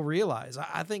than people realize.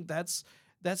 I think that's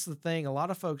the thing. A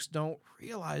lot of folks don't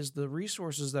realize the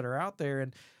resources that are out there,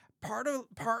 and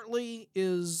partly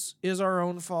is our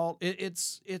own fault.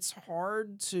 It's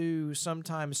hard to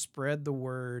sometimes spread the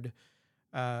word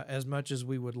as much as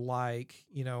we would like.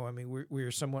 I mean,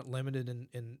 we're somewhat limited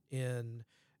in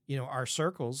our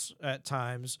circles at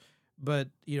times, but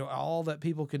all that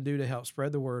people can do to help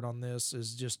spread the word on this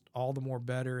is just all the more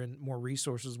better, and more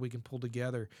resources we can pull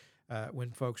together when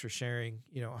folks are sharing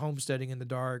homesteading in the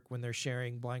dark, when they're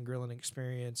sharing blind grilling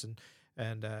experience,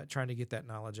 and trying to get that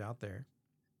knowledge out there.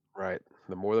 Right.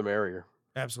 The more the merrier.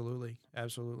 Absolutely.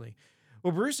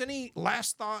 Well, Bruce, any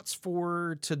last thoughts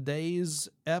for today's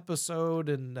episode?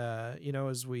 And,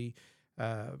 as we,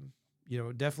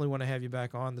 definitely want to have you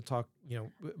back on to talk,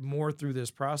 more through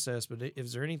this process. But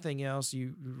is there anything else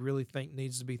you really think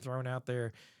needs to be thrown out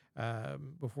there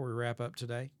before we wrap up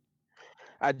today?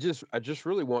 I just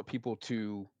really want people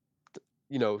to,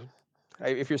 you know,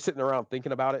 if you're sitting around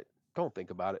thinking about it, don't think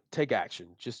about it. Take action.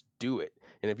 Just do it.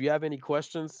 And if you have any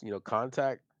questions,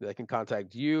 they can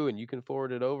contact you, and you can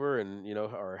forward it over, and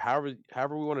or however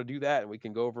we want to do that, and we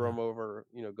can go over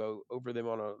Yeah. them go over them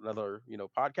on another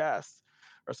podcast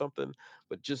or something.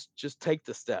 But just take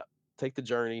the step, take the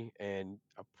journey, and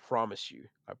I promise you,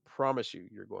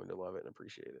 you're going to love it and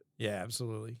appreciate it. Yeah,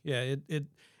 absolutely. Yeah,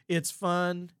 it's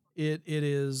fun. It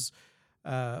is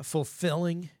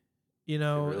fulfilling. It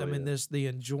I really mean, is. the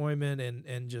enjoyment,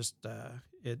 and just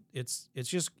it's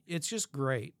just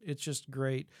great. It's just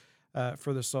great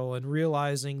for the soul, and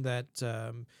realizing that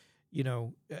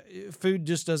food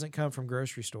just doesn't come from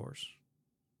grocery stores.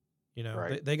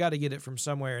 Right. They got to get it from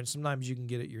somewhere, and sometimes you can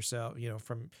get it yourself.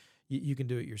 You can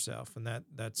do it yourself, and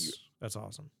You, that's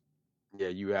awesome. yeah,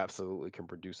 you absolutely can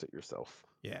produce it yourself.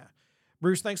 Yeah.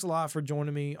 Bruce, thanks a lot for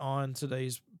joining me on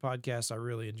today's podcast. I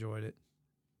really enjoyed it.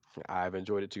 I've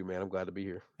enjoyed it too, man. I'm glad to be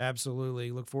here.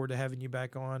 Absolutely. Look forward to having you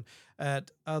back on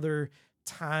at other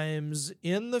times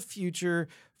in the future.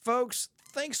 Folks,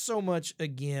 thanks so much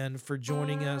again for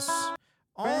joining us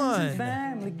on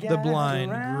the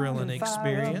Blind Grilling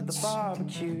Experience.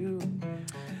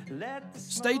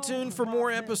 Stay tuned for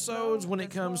more episodes when it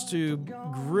comes to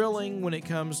grilling, when it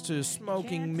comes to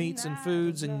smoking meats and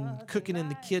foods and cooking in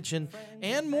the kitchen,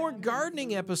 and more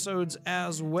gardening episodes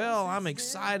as well. I'm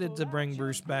excited to bring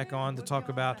Bruce back on to talk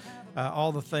about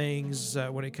all the things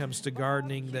when it comes to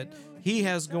gardening that he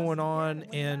has going on,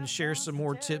 and share some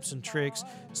more tips and tricks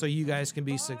so you guys can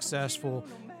be successful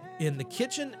in the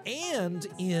kitchen and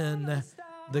in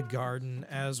the garden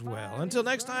as well. Until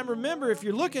next time, remember, if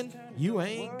you're looking, you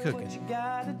ain't cooking. What you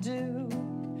gotta do?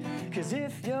 'Cause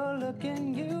if you're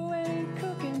looking, you ain't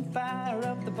cooking. Fire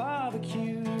up the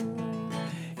barbecue.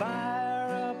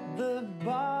 Fire up the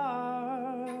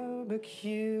barbecue.